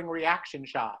actually doing reaction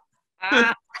shots.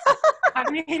 I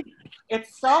mean,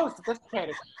 it's so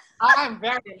sophisticated. I'm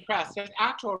very impressed. There's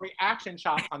actual reaction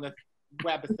shots on this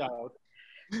webisode.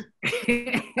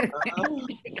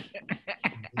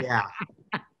 Yeah.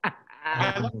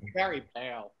 I look very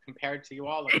pale compared to you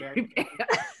all. Look very pale.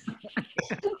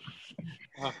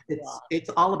 It's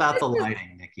all about the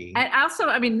lighting, Nicky. And also,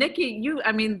 I mean, Nicky,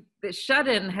 the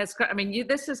shut-in has,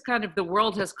 this is kind of, the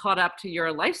world has caught up to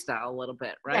your lifestyle a little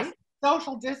bit, right? Yes.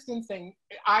 Social distancing,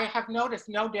 I have noticed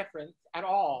no difference at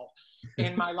all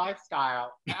in my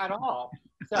lifestyle at all.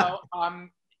 So,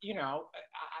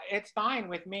 it's fine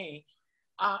with me.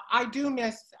 I do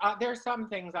miss, there's some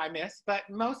things I miss, but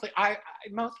mostly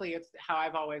it's how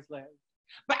I've always lived.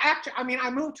 But actually, I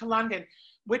moved to London,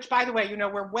 which, by the way,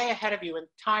 we're way ahead of you in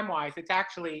time-wise. It's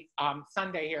actually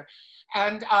Sunday here.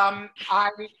 And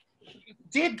I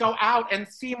did go out and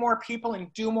see more people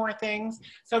and do more things.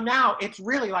 So now it's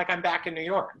really like I'm back in New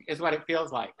York, is what it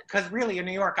feels like. Because really, in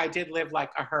New York, I did live like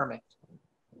a hermit.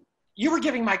 You were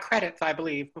giving my credits, I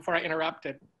believe, before I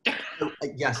interrupted.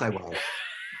 Yes, I was.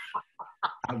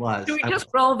 I was. Do we just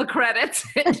roll the credits?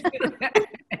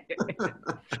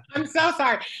 I'm so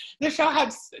sorry. The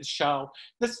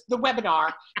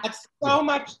webinar had so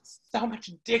much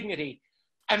dignity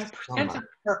and sense of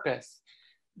purpose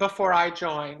before I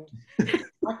joined.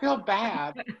 I feel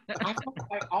bad. I feel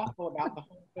quite awful about the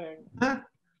whole thing.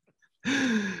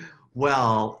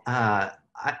 Well,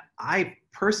 I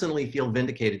personally feel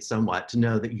vindicated somewhat to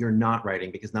know that you're not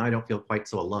writing, because now I don't feel quite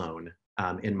so alone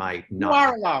in my not. You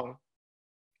are alone.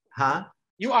 Huh?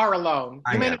 You are alone.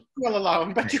 You may not feel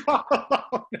alone, but you are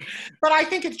alone. But I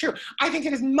think it's true. I think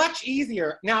it is much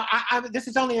easier. Now, this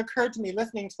has only occurred to me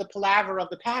listening to the palaver of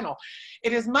the panel.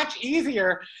 It is much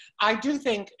easier, I do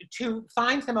think, to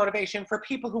find some motivation for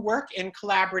people who work in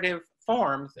collaborative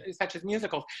forms, such as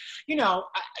musicals. You know,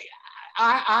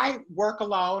 I work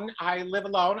alone. I live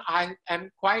alone. I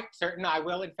am quite certain I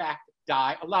will, in fact,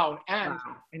 die alone. And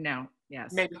no,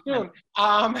 yes, maybe soon.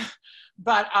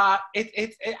 But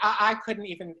I couldn't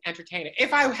even entertain it.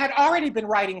 If I had already been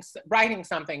writing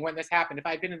something when this happened, if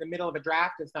I'd been in the middle of a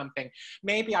draft of something,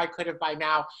 maybe I could have by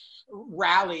now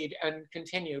rallied and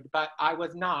continued, but I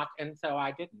was not, and so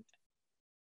I didn't.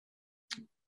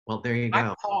 Well, there you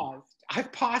go.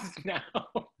 I've paused now.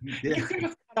 Yeah. You can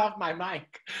just cut off my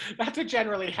mic. That's what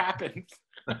generally happens.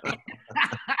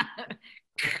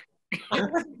 I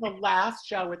listened to the last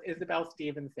show with Isabel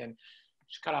Stevenson.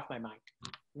 She cut off my mic.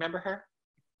 Remember her?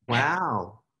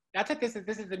 Wow. That's what this is.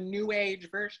 This is the new age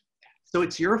version. So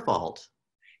it's your fault.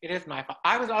 It is my fault.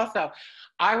 Do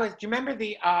you remember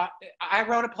I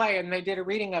wrote a play and they did a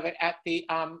reading of it at the,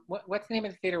 what's the name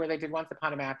of the theater where they did Once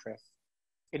Upon a Mattress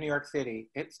in New York City?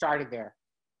 It started there.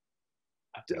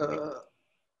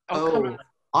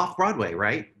 Off Broadway,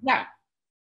 right? Yeah.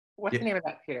 What's the name of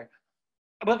that theater?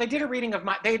 Well, they did a reading of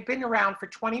they had been around for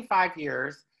 25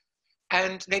 years,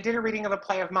 and they did a reading of a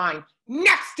play of mine.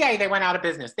 Next day, they went out of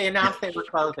business. They announced they were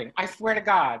closing. I swear to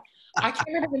God. I can't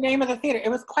remember the name of the theater. It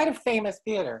was quite a famous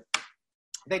theater.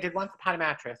 They did Once Upon a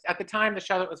Mattress. At the time, the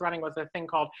show that was running was a thing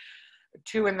called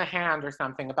Two in the Hand or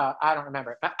something about, I don't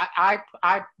remember. But I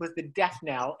was the death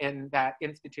knell in that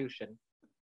institution.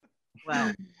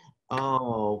 Wow.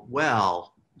 Oh,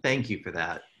 well, thank you for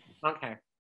that. Okay.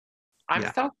 I'm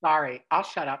so sorry. I'll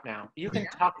shut up now. You can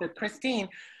talk to Christine.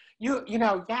 You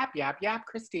know, yap,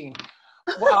 Christine.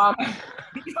 Well,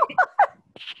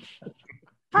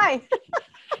 Hi.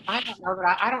 I don't know,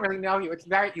 but I don't really know you.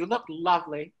 You look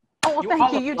lovely. Oh, well,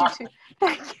 thank you. You do too.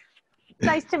 Thank you.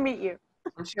 Nice to meet you.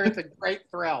 I'm sure it's a great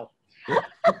thrill.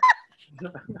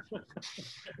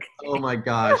 Oh my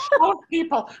gosh.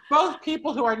 Both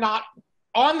people who are not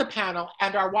on the panel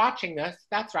and are watching this,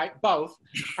 that's right, both,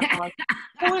 are like,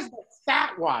 who is the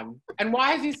fat one? And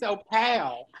why is he so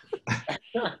pale?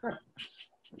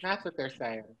 That's what they're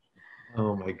saying.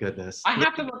 Oh my goodness. I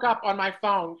have to look up on my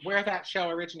phone where that show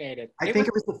originated. I think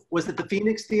was it the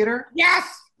Phoenix Theater?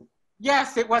 Yes!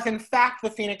 Yes, it was in fact the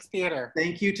Phoenix Theater.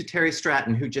 Thank you to Terry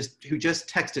Stratton, who just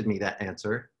texted me that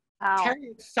answer. Wow.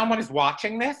 Terry, someone is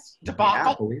watching this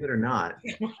debacle? Yeah, believe it or not.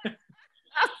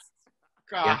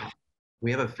 God. Yeah,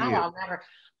 we have a few. Oh,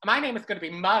 my name is going to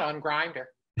be Mud on Grindr.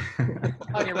 I'm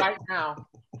telling you right now.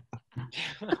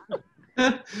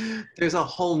 There's a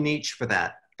whole niche for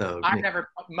that, though. I've never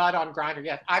put Mud on Grindr.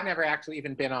 Yes, I've never actually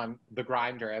even been on the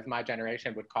Grindr, as my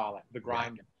generation would call it, the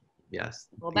Grindr. Yes.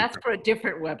 Well, that's for a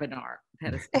different webinar.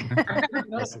 Yes,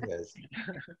 it is.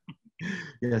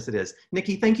 Yes, it is.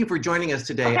 Nicky, thank you for joining us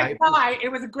today. Okay, bye.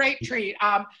 It was a great treat.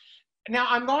 Now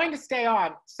I'm going to stay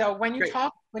on. So when you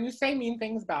when you say mean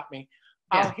things about me,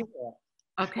 I'll hear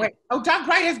it. Okay. Wait. Oh, Doug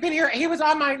Wright has been here. He was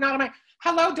on not on my.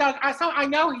 Hello, Doug. I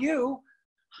know you.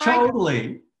 Hi.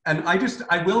 Totally. And I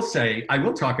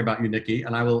will talk about you, Nicky,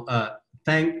 and I will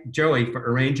thank Joey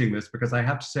for arranging this, because I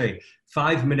have to say,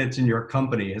 5 minutes in your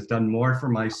company has done more for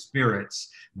my spirits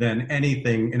than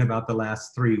anything in about the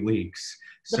last 3 weeks.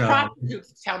 The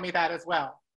prostitutes tell me that as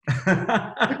well.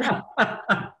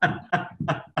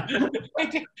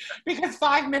 Because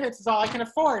 5 minutes is all I can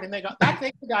afford, and they go, "That's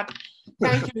it, done.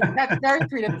 Thank you. That's very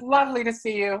sweet. It's lovely to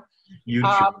see you." You too.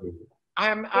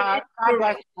 God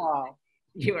bless you all.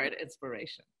 You are an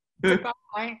inspiration.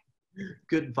 Goodbye.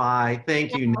 Goodbye.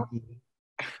 Thank you, Nicky.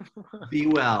 Be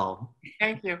well.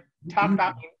 Thank you. Talk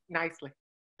about me nicely.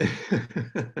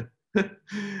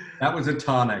 That was a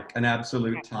tonic, an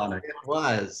absolute tonic. It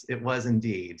was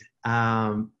indeed.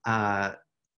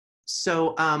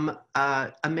 So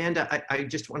Amanda, I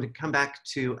just want to come back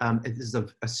to, this is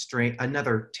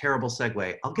another terrible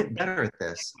segue. I'll get better at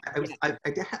this.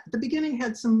 The beginning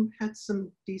had some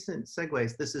decent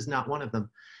segues. This is not one of them.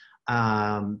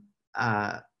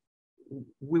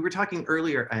 We were talking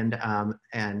earlier, and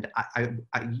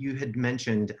you had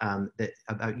mentioned that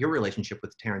about your relationship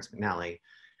with Terrence McNally,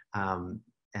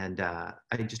 and I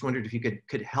just wondered if you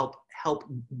could help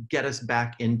get us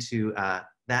back into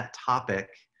that topic.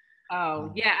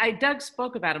 Oh yeah, Doug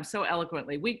spoke about him so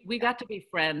eloquently. We got to be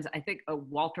friends. I think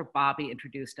Walter Bobby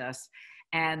introduced us,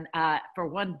 and for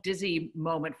one dizzy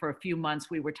moment for a few months,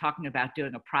 we were talking about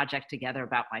doing a project together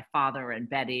about my father and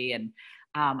Betty, and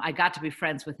I got to be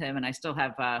friends with him, and I still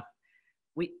have.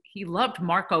 He loved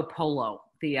Marco Polo.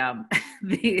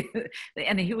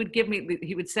 and he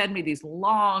would send me these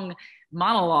long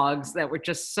monologues that were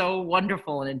just so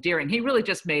wonderful and endearing. He really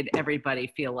just made everybody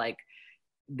feel like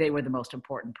they were the most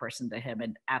important person to him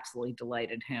and absolutely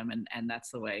delighted him. And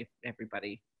that's the way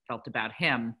everybody felt about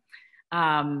him.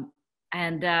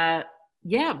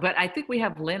 Yeah, but I think we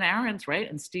have Lynn Ahrens, right?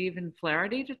 And Stephen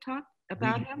Flaherty to talk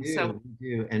about him. We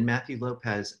do. And Matthew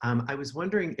Lopez. I was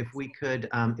wondering if we could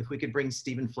bring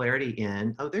Stephen Flaherty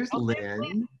in. Oh, there's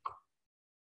Lynn.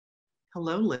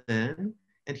 Hello, Lynn.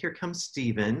 And here comes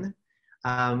Stephen.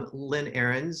 Lynn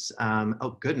Ahrens.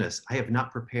 Oh goodness, I have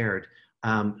not prepared.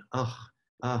 I'm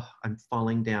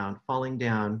falling down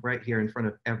right here in front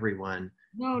of everyone.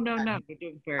 No, you're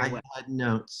doing very well. I had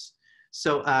notes.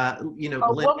 So, Lynn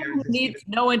woman Ahrens who needs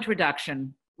no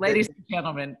introduction. Ladies and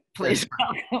gentlemen, please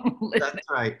welcome Lynn. That's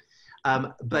right.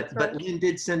 But Lynn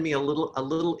did send me a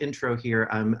little intro here,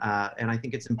 and I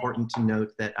think it's important to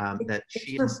note that that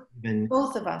she and Stephen,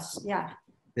 both of us, yeah,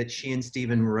 that she and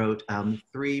Stephen wrote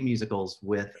 3 musicals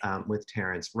with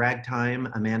Terrence: Ragtime,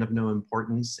 A Man of No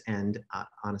Importance, and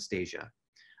Anastasia.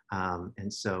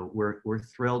 And so we're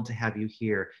thrilled to have you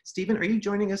here. Stephen, are you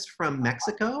joining us from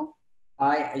Mexico?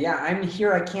 Yeah, I'm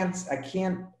here.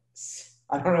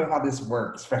 I don't know how this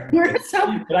works, but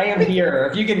I am here.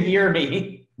 If you can hear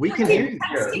me. We can hear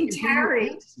you.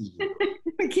 Terry.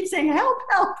 We keep saying, help,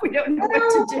 help. We don't know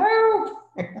what to do.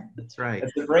 That's right.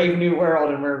 It's a brave new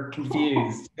world and we're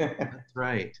confused. That's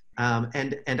right.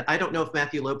 And I don't know if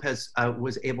Matthew Lopez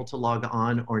was able to log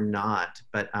on or not,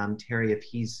 but Terry,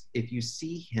 if you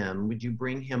see him, would you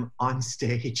bring him on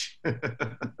stage?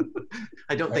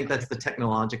 I don't think that's the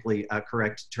technologically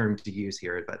correct term to use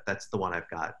here, but that's the one I've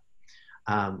got.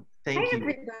 Thank you. Hi,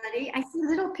 everybody. I see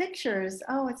little pictures.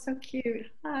 Oh, it's so cute.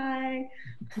 Hi.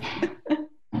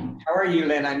 How are you,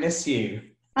 Lynn? I miss you.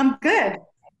 I'm good.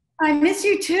 I miss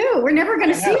you too. We're never going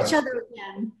to see each other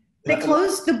again. They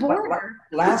closed the border.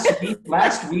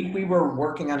 Last week we were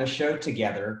working on a show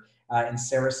together in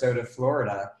Sarasota,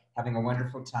 Florida, having a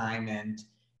wonderful time, and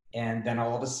then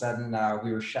all of a sudden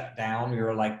we were shut down. We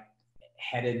were like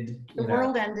headed. The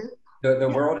world ended.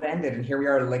 The world ended, and here we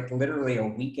are, like literally a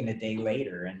week and a day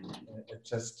later, and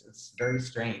it's very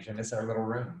strange. I miss our little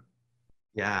room.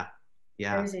 Yeah.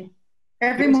 Crazy.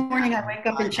 Every morning I wake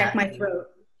up and check my throat.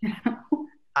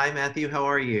 Hi, Matthew. How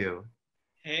are you?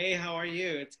 Hey, how are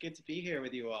you? It's good to be here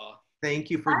with you all. Thank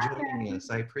you for joining us.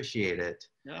 I appreciate it.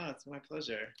 No, it's my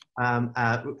pleasure.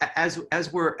 As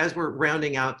we're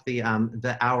rounding out the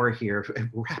hour here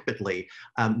rapidly,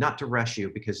 not to rush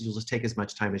you because you'll just take as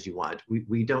much time as you want.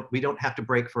 We don't have to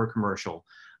break for a commercial.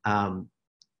 I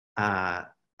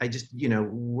just,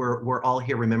 we're all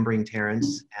here remembering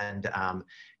Terrence, and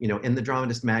in the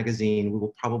Dramatist magazine, we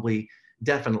will probably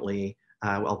definitely.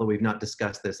 Although we've not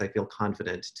discussed this, I feel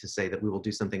confident to say that we will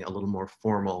do something a little more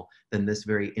formal than this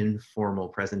very informal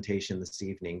presentation this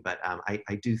evening. But I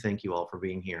do thank you all for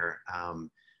being here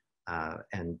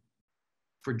and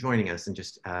for joining us and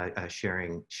just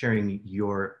sharing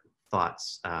your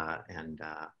thoughts and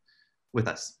with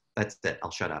us. That's it.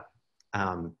 I'll shut up.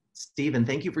 Stephen,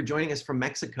 thank you for joining us from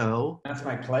Mexico. That's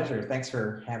my pleasure. Thanks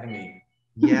for having me.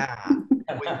 Yeah.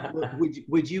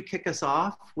 would you kick us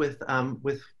off with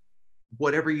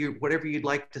whatever you'd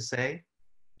like to say?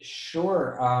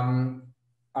 Sure.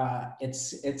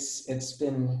 It's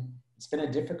been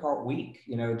a difficult week.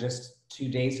 Just 2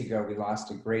 days ago, we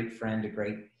lost a great friend, a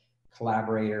great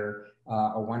collaborator,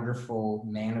 a wonderful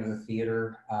man of the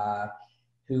theater,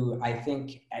 who I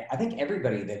think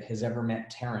everybody that has ever met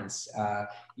Terrence,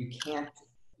 you can't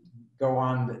go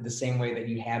on the same way that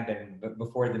you had been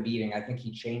before the meeting. I think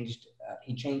he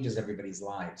changes everybody's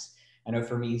lives. I know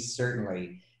for me,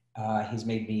 certainly, he's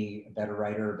made me a better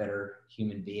writer, a better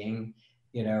human being.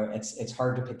 It's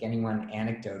hard to pick any one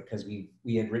anecdote because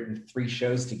we had written 3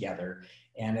 shows together,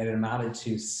 and it amounted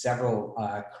to several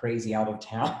crazy out of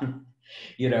town,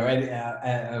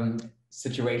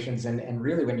 situations. And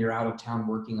really, when you're out of town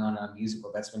working on a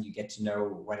musical, that's when you get to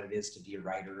know what it is to be a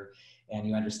writer, and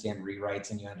you understand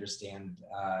rewrites, and you understand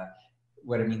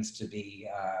what it means to be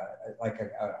like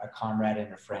a comrade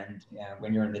and a friend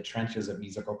when you're in the trenches of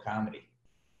musical comedy.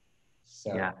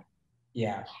 So,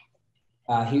 yeah.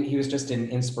 He was just an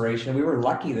inspiration. We were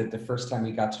lucky that the first time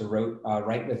we got to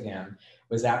write with him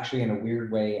was actually, in a weird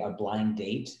way, a blind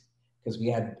date, because we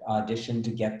had auditioned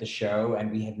to get the show, and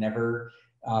we had never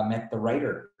met the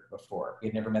writer before. We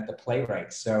had never met the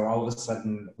playwright. So all of a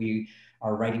sudden, we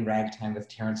are writing Ragtime with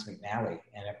Terrence McNally,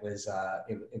 and it was a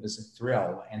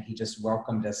thrill. And he just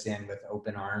welcomed us in with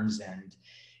open arms. And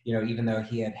even though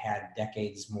he had had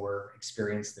decades more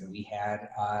experience than we had,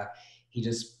 he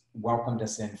just welcomed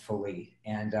us in fully,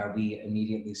 and we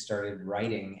immediately started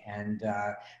writing, and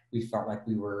we felt like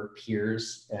we were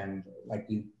peers and like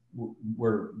we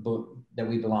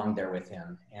belonged there with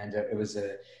him. And it was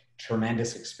a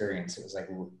tremendous experience. It was like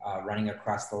running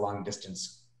across the long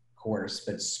distance course,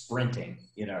 but sprinting,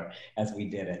 you know, as we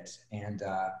did it. And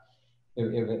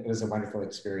it was a wonderful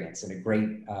experience and a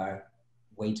great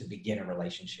way to begin a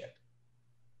relationship.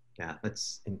 Yeah,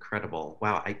 that's incredible.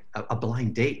 Wow, a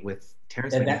blind date with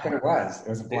Terrence. And that's what it was. It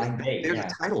was a blind date. There's a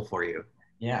title for you.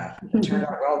 Yeah, it turned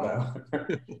out well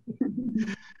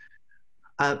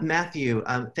though. Matthew,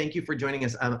 thank you for joining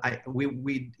us.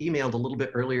 We emailed a little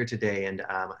bit earlier today, and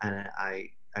I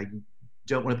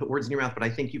don't want to put words in your mouth, but I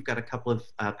think you've got a couple of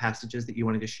passages that you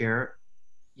wanted to share.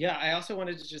 Yeah, I also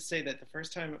wanted to just say that the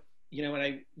first time, you know, when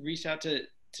I reached out to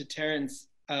Terrence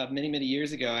many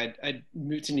years ago, I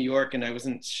moved to New York and I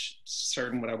wasn't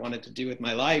certain what I wanted to do with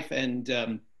my life, and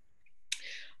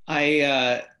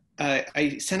I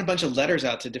sent a bunch of letters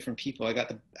out to different people. I got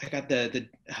the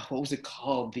what was it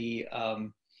called? The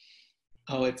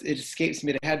it escapes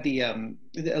me. It had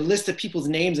a list of people's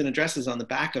names and addresses on the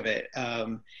back of it.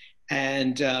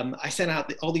 I sent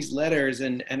out all these letters,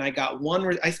 and I got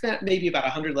one. I spent maybe about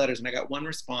 100 letters, and I got one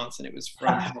response, and it was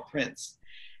from Hal Prince.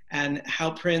 And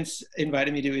Hal Prince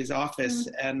invited me to his office,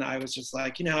 and I was just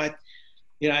like, I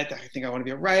think I want to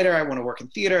be a writer. I want to work in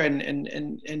theater.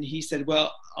 And he said,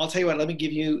 well, I'll tell you what, let me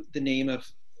give you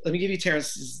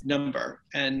Terrence's number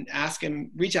and ask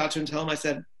him, reach out to him, tell him I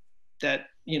said that,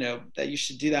 that you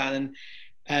should do that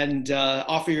and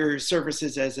offer your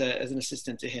services as an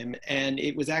assistant to him. And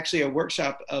it was actually a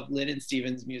workshop of Lynn and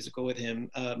Stephen's musical with him,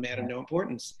 Man of No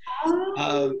Importance.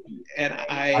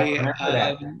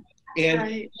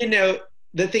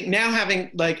 The thing now,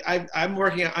 having like I'm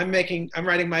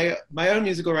writing my own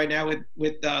musical right now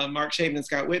with Mark Shaven and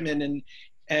Scott Whitman, and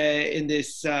in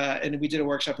this and we did a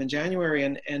workshop in January,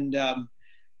 and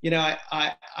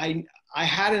I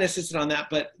had an assistant on that,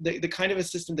 but the kind of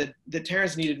assistant that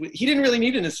Terrence needed, he didn't really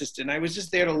need an assistant. I was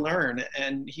just there to learn,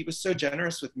 and he was so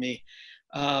generous with me,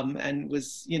 and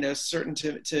was certain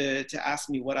to ask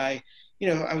me what I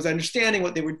was understanding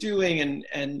what they were doing,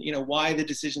 and why the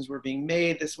decisions were being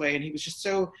made this way. And he was just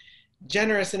so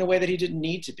generous in a way that he didn't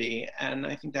need to be. And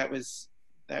I think that was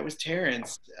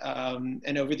Terrence.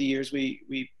 And over the years,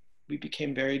 we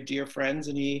became very dear friends,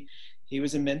 and he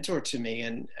was a mentor to me.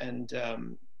 And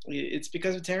it's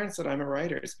because of Terrence that I'm a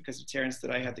writer. It's because of Terrence that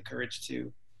I had the courage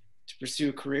to pursue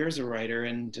a career as a writer.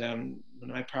 And one of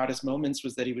my proudest moments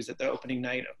was that he was at the opening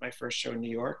night of my first show in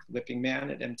New York, Whipping Man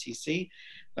at MTC,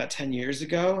 about 10 years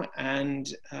ago. And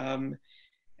then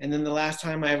the last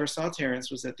time I ever saw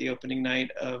Terrence was at the opening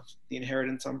night of The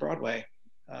Inheritance on Broadway.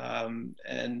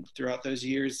 And throughout those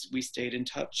years, we stayed in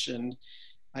touch, and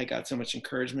I got so much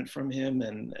encouragement from him,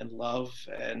 and love,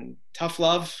 and tough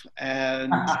love,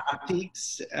 and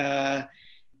critiques.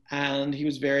 And he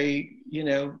was very,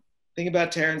 thing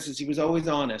about Terrence is he was always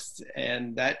honest,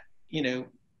 and that,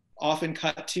 often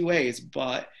cut two ways.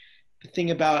 But the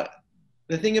thing about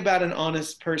an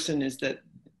honest person is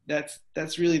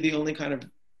that's really the only kind of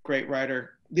great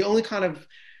writer. The only kind of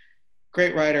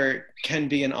great writer can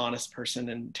be an honest person,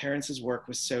 and Terrence's work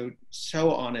was so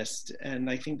honest, and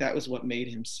I think that was what made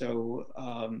him so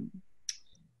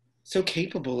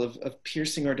capable of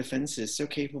piercing our defenses, so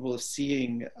capable of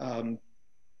seeing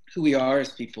who we are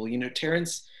as people.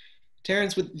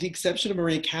 Terrence, with the exception of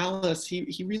Maria Callas,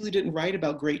 he really didn't write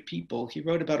about great people. He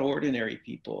wrote about ordinary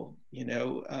people,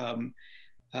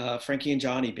 Frankie and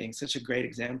Johnny being such a great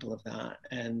example of that.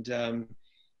 And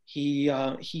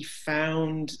he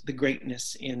found the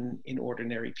greatness in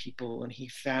ordinary people, and he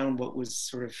found what was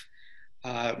sort of,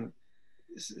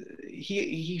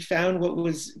 he found what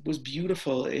was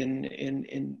beautiful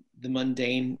in the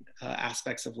mundane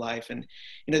aspects of life. And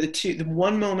the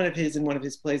one moment of his in one of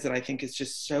his plays that I think is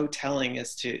just so telling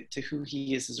as to who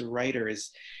he is as a writer is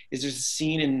there's a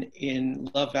scene in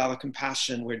Love, Valor,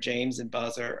 Compassion where James and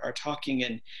Buzz are talking,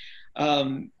 and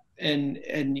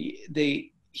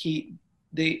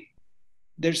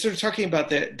they're sort of talking about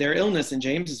their illness, and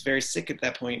James is very sick at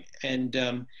that point,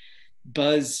 and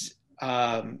Buzz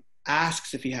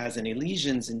asks if he has any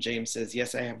lesions, and James says,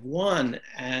 yes, I have one.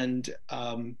 And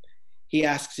he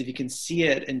asks if he can see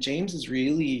it, and James is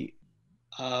really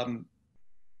sort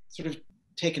of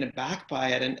taken aback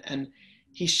by it, and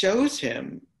he shows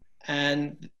him,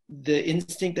 and the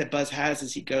instinct that Buzz has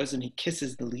is he goes and he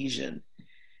kisses the lesion,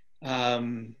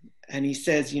 and he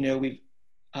says, we've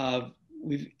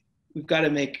got to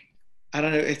make I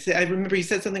don't know. I remember he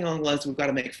said something along the lines, we've got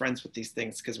to make friends with these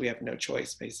things because we have no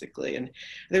choice, basically. And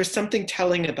there's something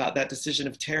telling about that decision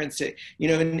of Terrence.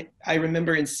 And I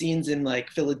remember in scenes in like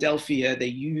Philadelphia, they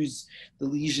use the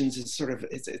lesions as sort of,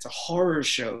 it's a horror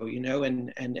show,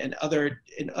 and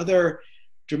other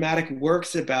dramatic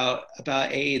works about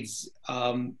AIDS,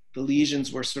 the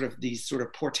lesions were sort of these sort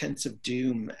of portents of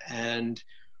doom. And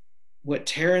what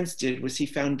Terrence did was he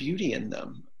found beauty in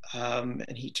them.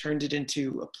 And he turned it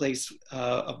into a place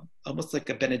almost like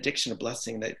a benediction, a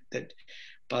blessing that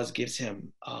Buzz gives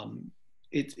him.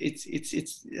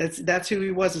 That's who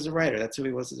he was as a writer. That's who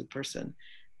he was as a person.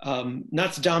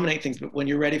 Not to dominate things, but when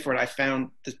you're ready for it, I found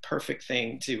the perfect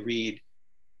thing to read.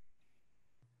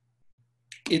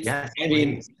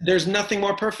 There's nothing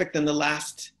more perfect than the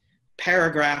last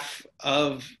paragraph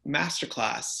of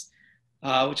Masterclass,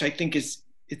 which I think it's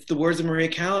the words of Maria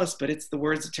Callas, but it's the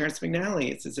words of Terrence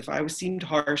McNally. It's as if I seemed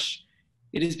harsh,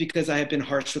 it is because I have been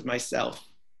harsh with myself.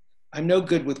 I'm no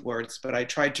good with words, but I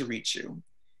tried to reach you.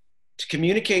 To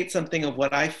communicate something of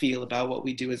what I feel about what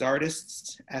we do as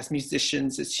artists, as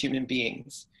musicians, as human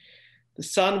beings. The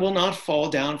sun will not fall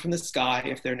down from the sky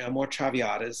if there are no more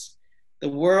Traviatas. The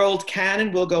world can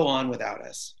and will go on without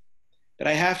us. But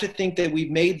I have to think that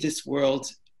we've made this world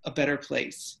a better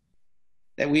place,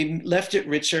 that we left it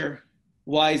richer,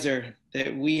 wiser,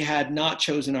 that we had not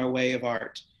chosen our way of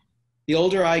art. The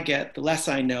older I get, the less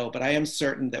I know, but I am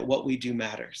certain that what we do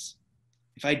matters.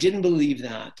 If I didn't believe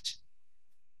that,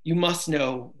 you must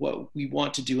know what we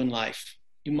want to do in life.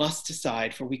 You must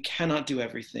decide, for we cannot do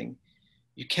everything.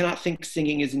 You cannot think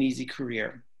singing is an easy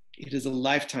career. It is a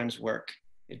lifetime's work.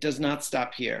 It does not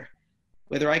stop here.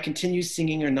 Whether I continue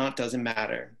singing or not doesn't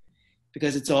matter,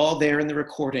 because it's all there in the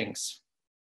recordings.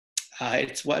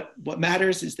 It's what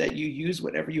matters is that you use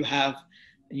whatever you have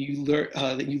and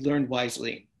that you learn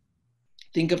wisely.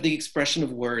 Think of the expression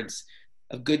of words,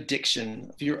 of good diction,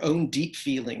 of your own deep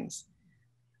feelings.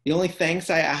 The only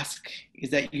thanks I ask is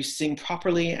that you sing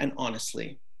properly and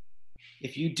honestly.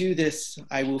 If you do this,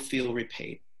 I will feel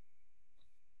repaid.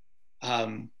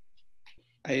 I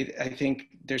think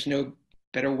there's no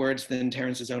better words than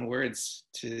Terrence's own words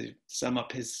to sum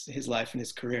up his life and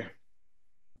his career.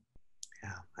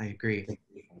 Yeah, I agree.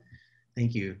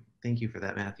 Thank you. Thank you for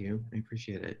that, Matthew. I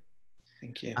appreciate it.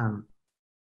 Thank you.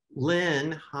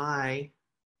 Lynn, hi.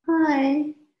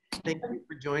 Hi. Thank you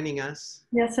for joining us.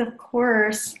 Yes, of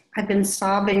course. I've been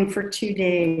sobbing for 2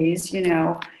 days,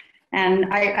 and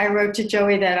I wrote to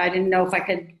Joey that I didn't know if I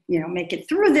could, make it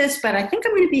through this, but I think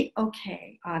I'm going to be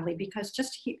okay, oddly, because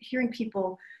just hearing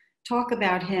people talk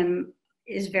about him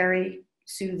is very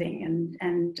soothing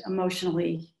and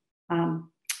emotionally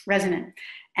resonant.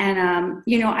 And,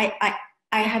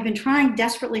 I have been trying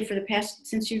desperately for the past,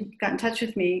 since you got in touch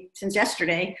with me since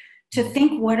yesterday, to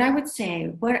think what I would say,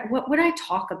 what would I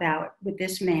talk about with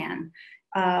this man?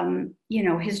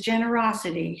 His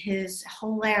generosity, his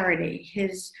hilarity,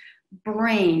 his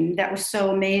brain that was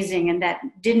so amazing and that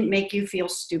didn't make you feel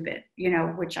stupid,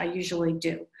 which I usually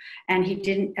do. And he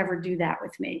didn't ever do that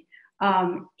with me.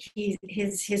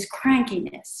 His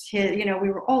crankiness, we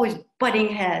were always butting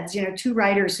heads, two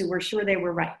writers who were sure they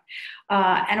were right,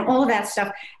 and all of that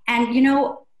stuff. And,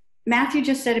 Matthew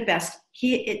just said it best.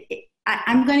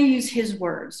 I'm going to use his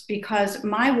words because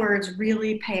my words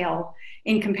really pale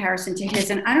in comparison to his.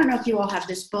 And I don't know if you all have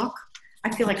this book.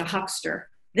 I feel like a huckster.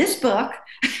 This book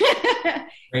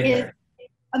is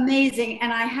amazing.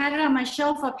 And I had it on my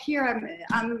shelf up here.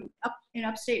 I'm up in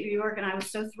upstate New York, and I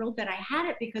was so thrilled that I had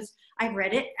it because I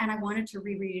read it and I wanted to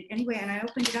reread it anyway. And I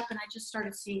opened it up and I just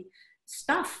started seeing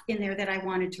stuff in there that I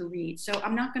wanted to read. So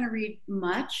I'm not going to read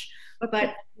much, but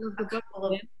a couple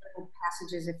of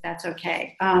passages, if that's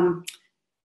okay.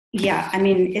 Yeah, I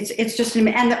mean, it's just,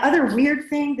 and the other weird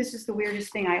thing, this is the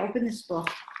weirdest thing. I opened this book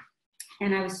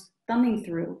and I was thumbing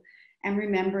through and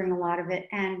remembering a lot of it.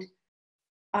 And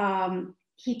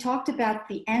he talked about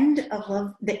the end of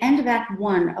love, the end of Act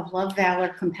 1 of Love, Valor,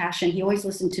 Compassion. He always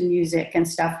listened to music and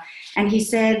stuff. And he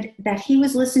said that he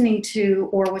was listening to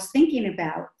or was thinking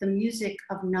about the music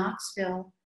of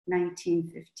Knoxville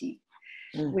 1915,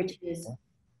 which is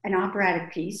an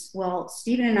operatic piece. Well,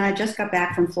 Stephen and I just got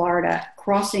back from Florida,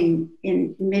 crossing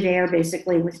in midair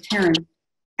basically with Terrence.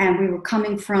 And we were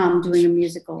coming from doing a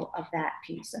musical of that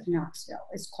piece of Knoxville.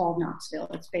 It's called Knoxville.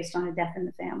 It's based on a death in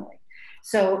the family.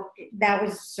 So that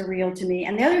was surreal to me.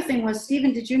 And the other thing was,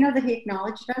 Stephen, did you know that he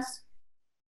acknowledged us?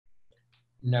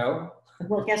 No.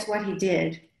 Well, guess what he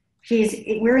did?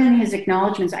 We're in his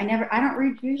acknowledgments. I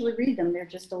don't usually read them. They're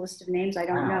just a list of names I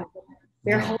don't know.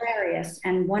 They're hilarious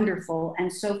and wonderful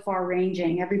and so far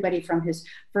ranging, everybody from his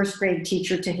first grade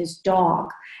teacher to his dog.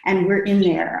 And we're in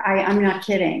there. I'm not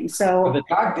kidding. So well, the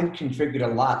dog did contribute a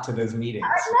lot to those meetings.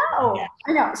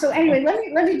 I know. So anyway,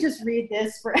 let me just read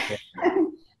this for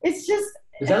it's just.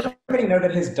 Does everybody know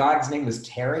that his dog's name was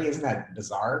Terry? Isn't that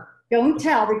bizarre? Don't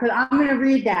tell, because I'm going to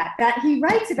read that he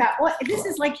writes about. Well, this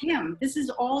is like him. This is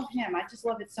all of him. I just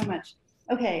love it so much.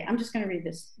 Okay, I'm just going to read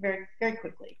this very, very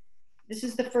quickly. This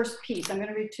is the first piece. I'm going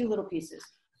to read two little pieces.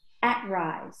 At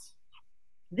Rise.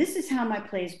 This is how my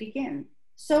plays begin.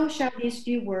 So shall these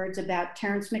few words about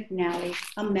Terrence McNally,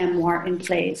 a memoir in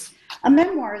plays. A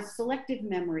memoir is selective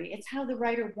memory. It's how the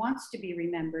writer wants to be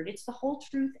remembered. It's the whole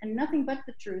truth and nothing but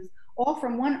the truth, all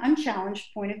from one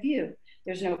unchallenged point of view.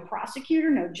 There's no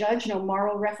prosecutor, no judge, no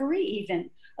moral referee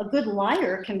even. A good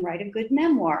liar can write a good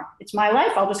memoir. It's my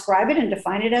life. I'll describe it and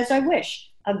define it as I wish.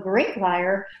 A great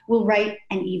liar will write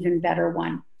an even better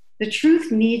one. The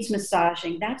truth needs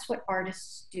massaging. That's what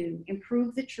artists do.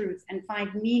 Improve the truth and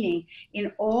find meaning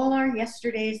in all our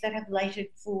yesterdays that have lighted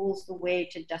fools the way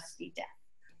to dusty death.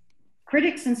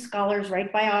 Critics and scholars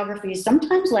write biographies,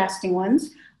 sometimes lasting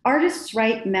ones. Artists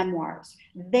write memoirs,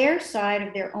 their side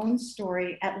of their own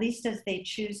story, at least as they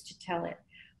choose to tell it.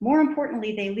 More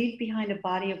importantly, they leave behind a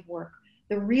body of work.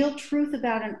 The real truth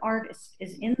about an artist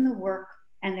is in the work,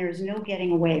 and there is no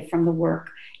getting away from the work.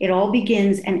 It all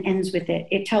begins and ends with it.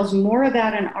 It tells more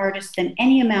about an artist than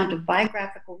any amount of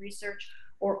biographical research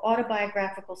or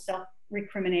autobiographical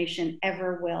self-recrimination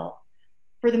ever will.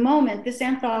 For the moment, this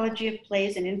anthology of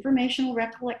plays and informational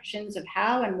recollections of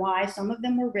how and why some of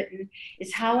them were written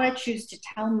is how I choose to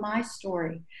tell my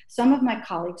story, some of my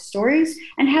colleagues' stories,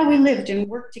 and how we lived and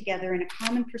worked together in a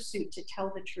common pursuit to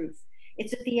tell the truth.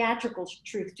 It's a theatrical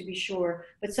truth, to be sure,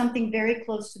 but something very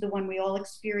close to the one we all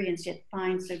experience yet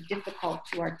find so difficult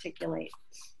to articulate.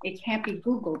 It can't be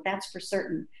Googled, that's for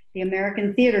certain. The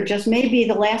American theater just may be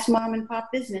the last mom and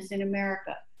pop business in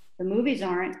America. The movies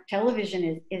aren't,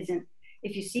 television isn't.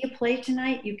 If you see a play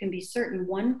tonight, you can be certain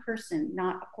one person,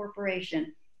 not a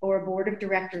corporation or a board of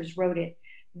directors, wrote it.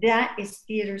 That is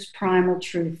theater's primal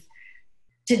truth.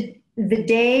 To the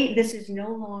day this is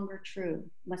no longer true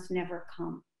must never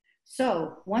come.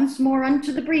 So once more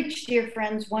unto the breach, dear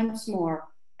friends, once more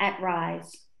at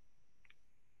Rise.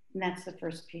 And that's the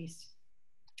first piece.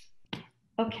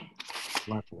 Okay.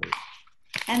 Lovely.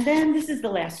 And then this is the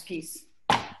last piece.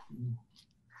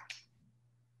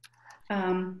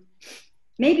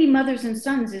 Maybe Mothers and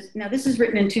Sons is, now this is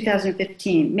written in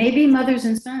 2015. Maybe Mothers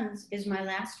and Sons is my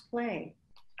last play.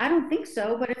 I don't think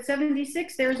so, but at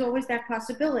 76, there's always that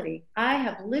possibility. I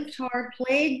have lived hard,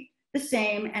 played the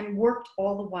same, and worked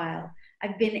all the while.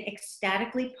 I've been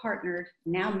ecstatically partnered,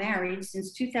 now married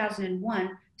since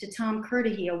 2001, to Tom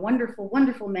Curtihy, a wonderful,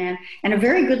 wonderful man, and a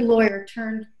very good lawyer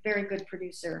turned very good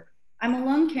producer. I'm a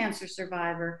lung cancer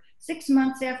survivor. 6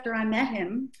 months after I met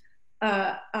him,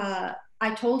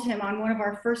 I told him on one of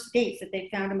our first dates that they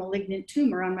found a malignant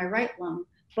tumor on my right lung,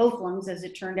 both lungs, as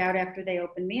it turned out, after they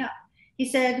opened me up. He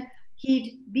said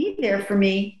he'd be there for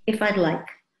me if I'd like.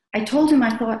 I told him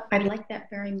I thought I'd like that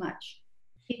very much.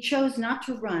 He chose not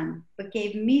to run, but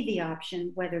gave me the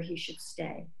option whether he should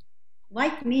stay.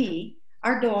 Like me,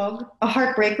 our dog, a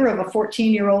heartbreaker of a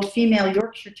 14-year-old female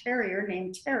Yorkshire Terrier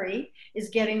named Terry, is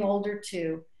getting older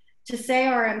too. To say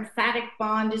our emphatic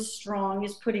bond is strong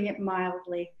is putting it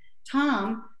mildly.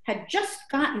 Tom had just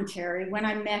gotten Terry when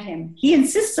I met him. He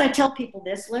insists I tell people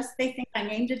this, lest they think I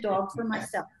named a dog for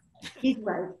myself. He's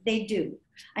right, they do.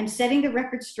 I'm setting the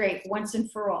record straight once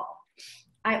and for all.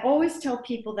 I always tell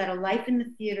people that a life in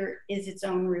the theater is its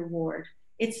own reward.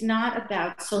 It's not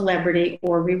about celebrity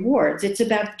or rewards. It's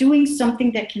about doing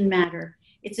something that can matter.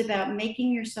 It's about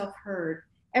making yourself heard.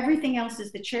 Everything else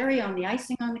is the cherry on the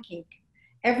icing on the cake.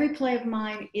 Every play of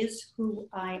mine is who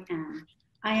I am.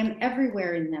 I am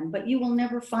everywhere in them, but you will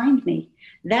never find me.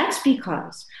 That's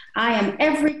because I am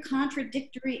every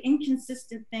contradictory,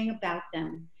 inconsistent thing about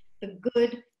them. The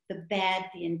good, the bad,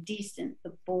 the indecent,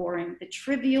 the boring, the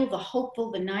trivial, the hopeful,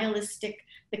 the nihilistic,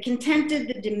 the contented,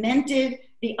 the demented,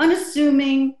 the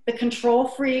unassuming, the control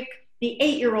freak, the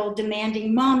 8-year-old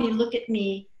demanding, "Mommy, look at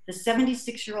me," the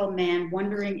 76-year-old man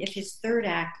wondering if his third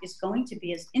act is going to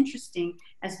be as interesting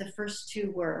as the first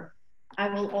two were. I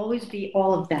will always be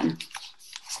all of them.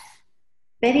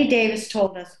 Betty Davis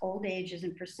told us old age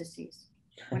isn't for sissies.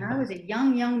 When I was a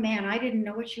young man, I didn't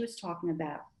know what she was talking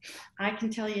about. I can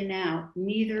tell you now,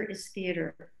 neither is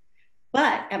theater.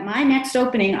 But at my next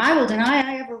opening, I will deny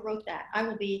I ever wrote that. I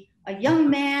will be a young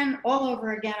man all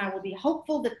over again. I will be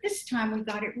hopeful that this time we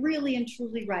got it really and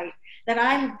truly right, that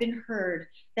I have been heard,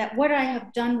 that what I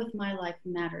have done with my life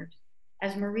mattered.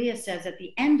 as Maria says at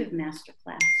the end of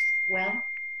Masterclass, well,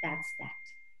 that's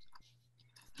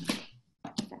that.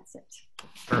 That's it.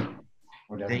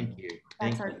 Perfect. Thank you.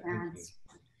 That's our parents.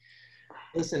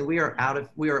 Listen, we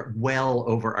are well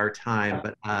over our time,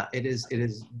 but it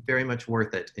is very much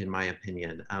worth it, in my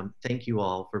opinion. Thank you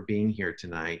all for being here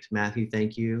tonight. Matthew,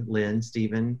 thank you. Lynn,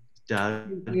 Stephen, Doug,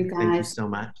 you guys. Thank you so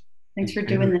much. Thanks for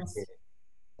doing this.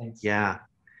 Thanks. Yeah.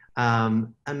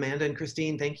 Amanda and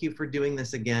Christine, thank you for doing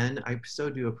this again. I so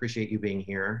do appreciate you being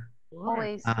here.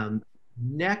 Always.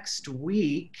 Next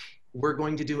week, we're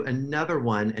going to do another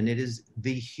one, and it is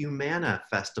the Humana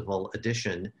Festival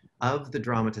edition of the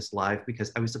Dramatist Live,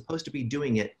 because I was supposed to be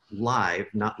doing it live,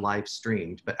 not live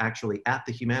streamed, but actually at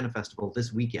the Humana Festival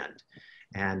this weekend.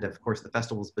 And of course, the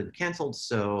festival's been canceled,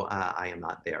 so I am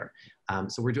not there.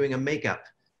 So we're doing a makeup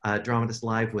Dramatist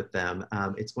Live with them.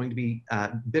 It's going to be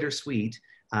bittersweet.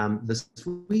 The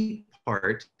sweet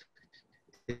part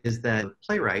is that the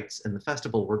playwrights and the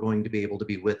festival were going to be able to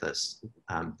be with us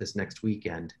this next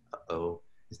weekend. Uh-oh,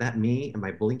 is that me? Am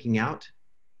I blinking out?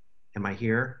 Am I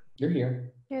here? You're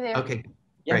here. You're there. Okay,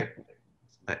 great.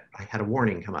 I had a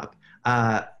warning come up.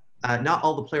 Not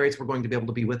all the playwrights were going to be able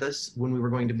to be with us when we were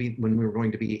going to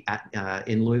be at,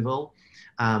 in Louisville.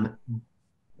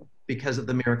 Because of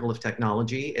the miracle of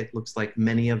technology, it looks like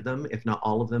many of them, if not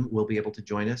all of them, will be able to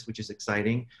join us, which is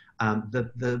exciting.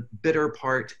 The bitter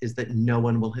part is that no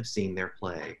one will have seen their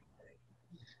play.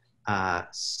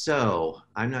 So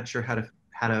I'm not sure how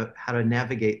to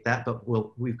navigate that, but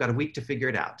we've got a week to figure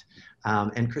it out.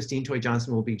 And Christine Toy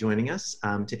Johnson will be joining us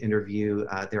to interview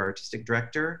their artistic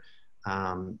director,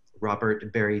 Robert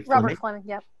Fleming. Robert Fleming,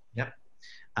 yep. Yep.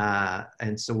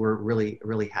 And so we're really,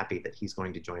 really happy that he's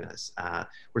going to join us.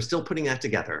 We're still putting that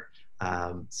together.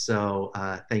 So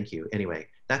thank you. Anyway,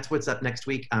 that's what's up next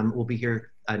week. We'll be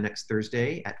here next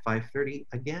Thursday at 5:30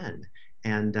 again.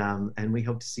 And we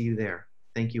hope to see you there.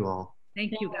 Thank you all.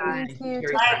 Thank you, guys. Thank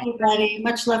you. Bye, everybody.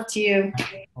 Much love to you.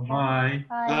 Bye.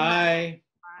 Bye. Bye.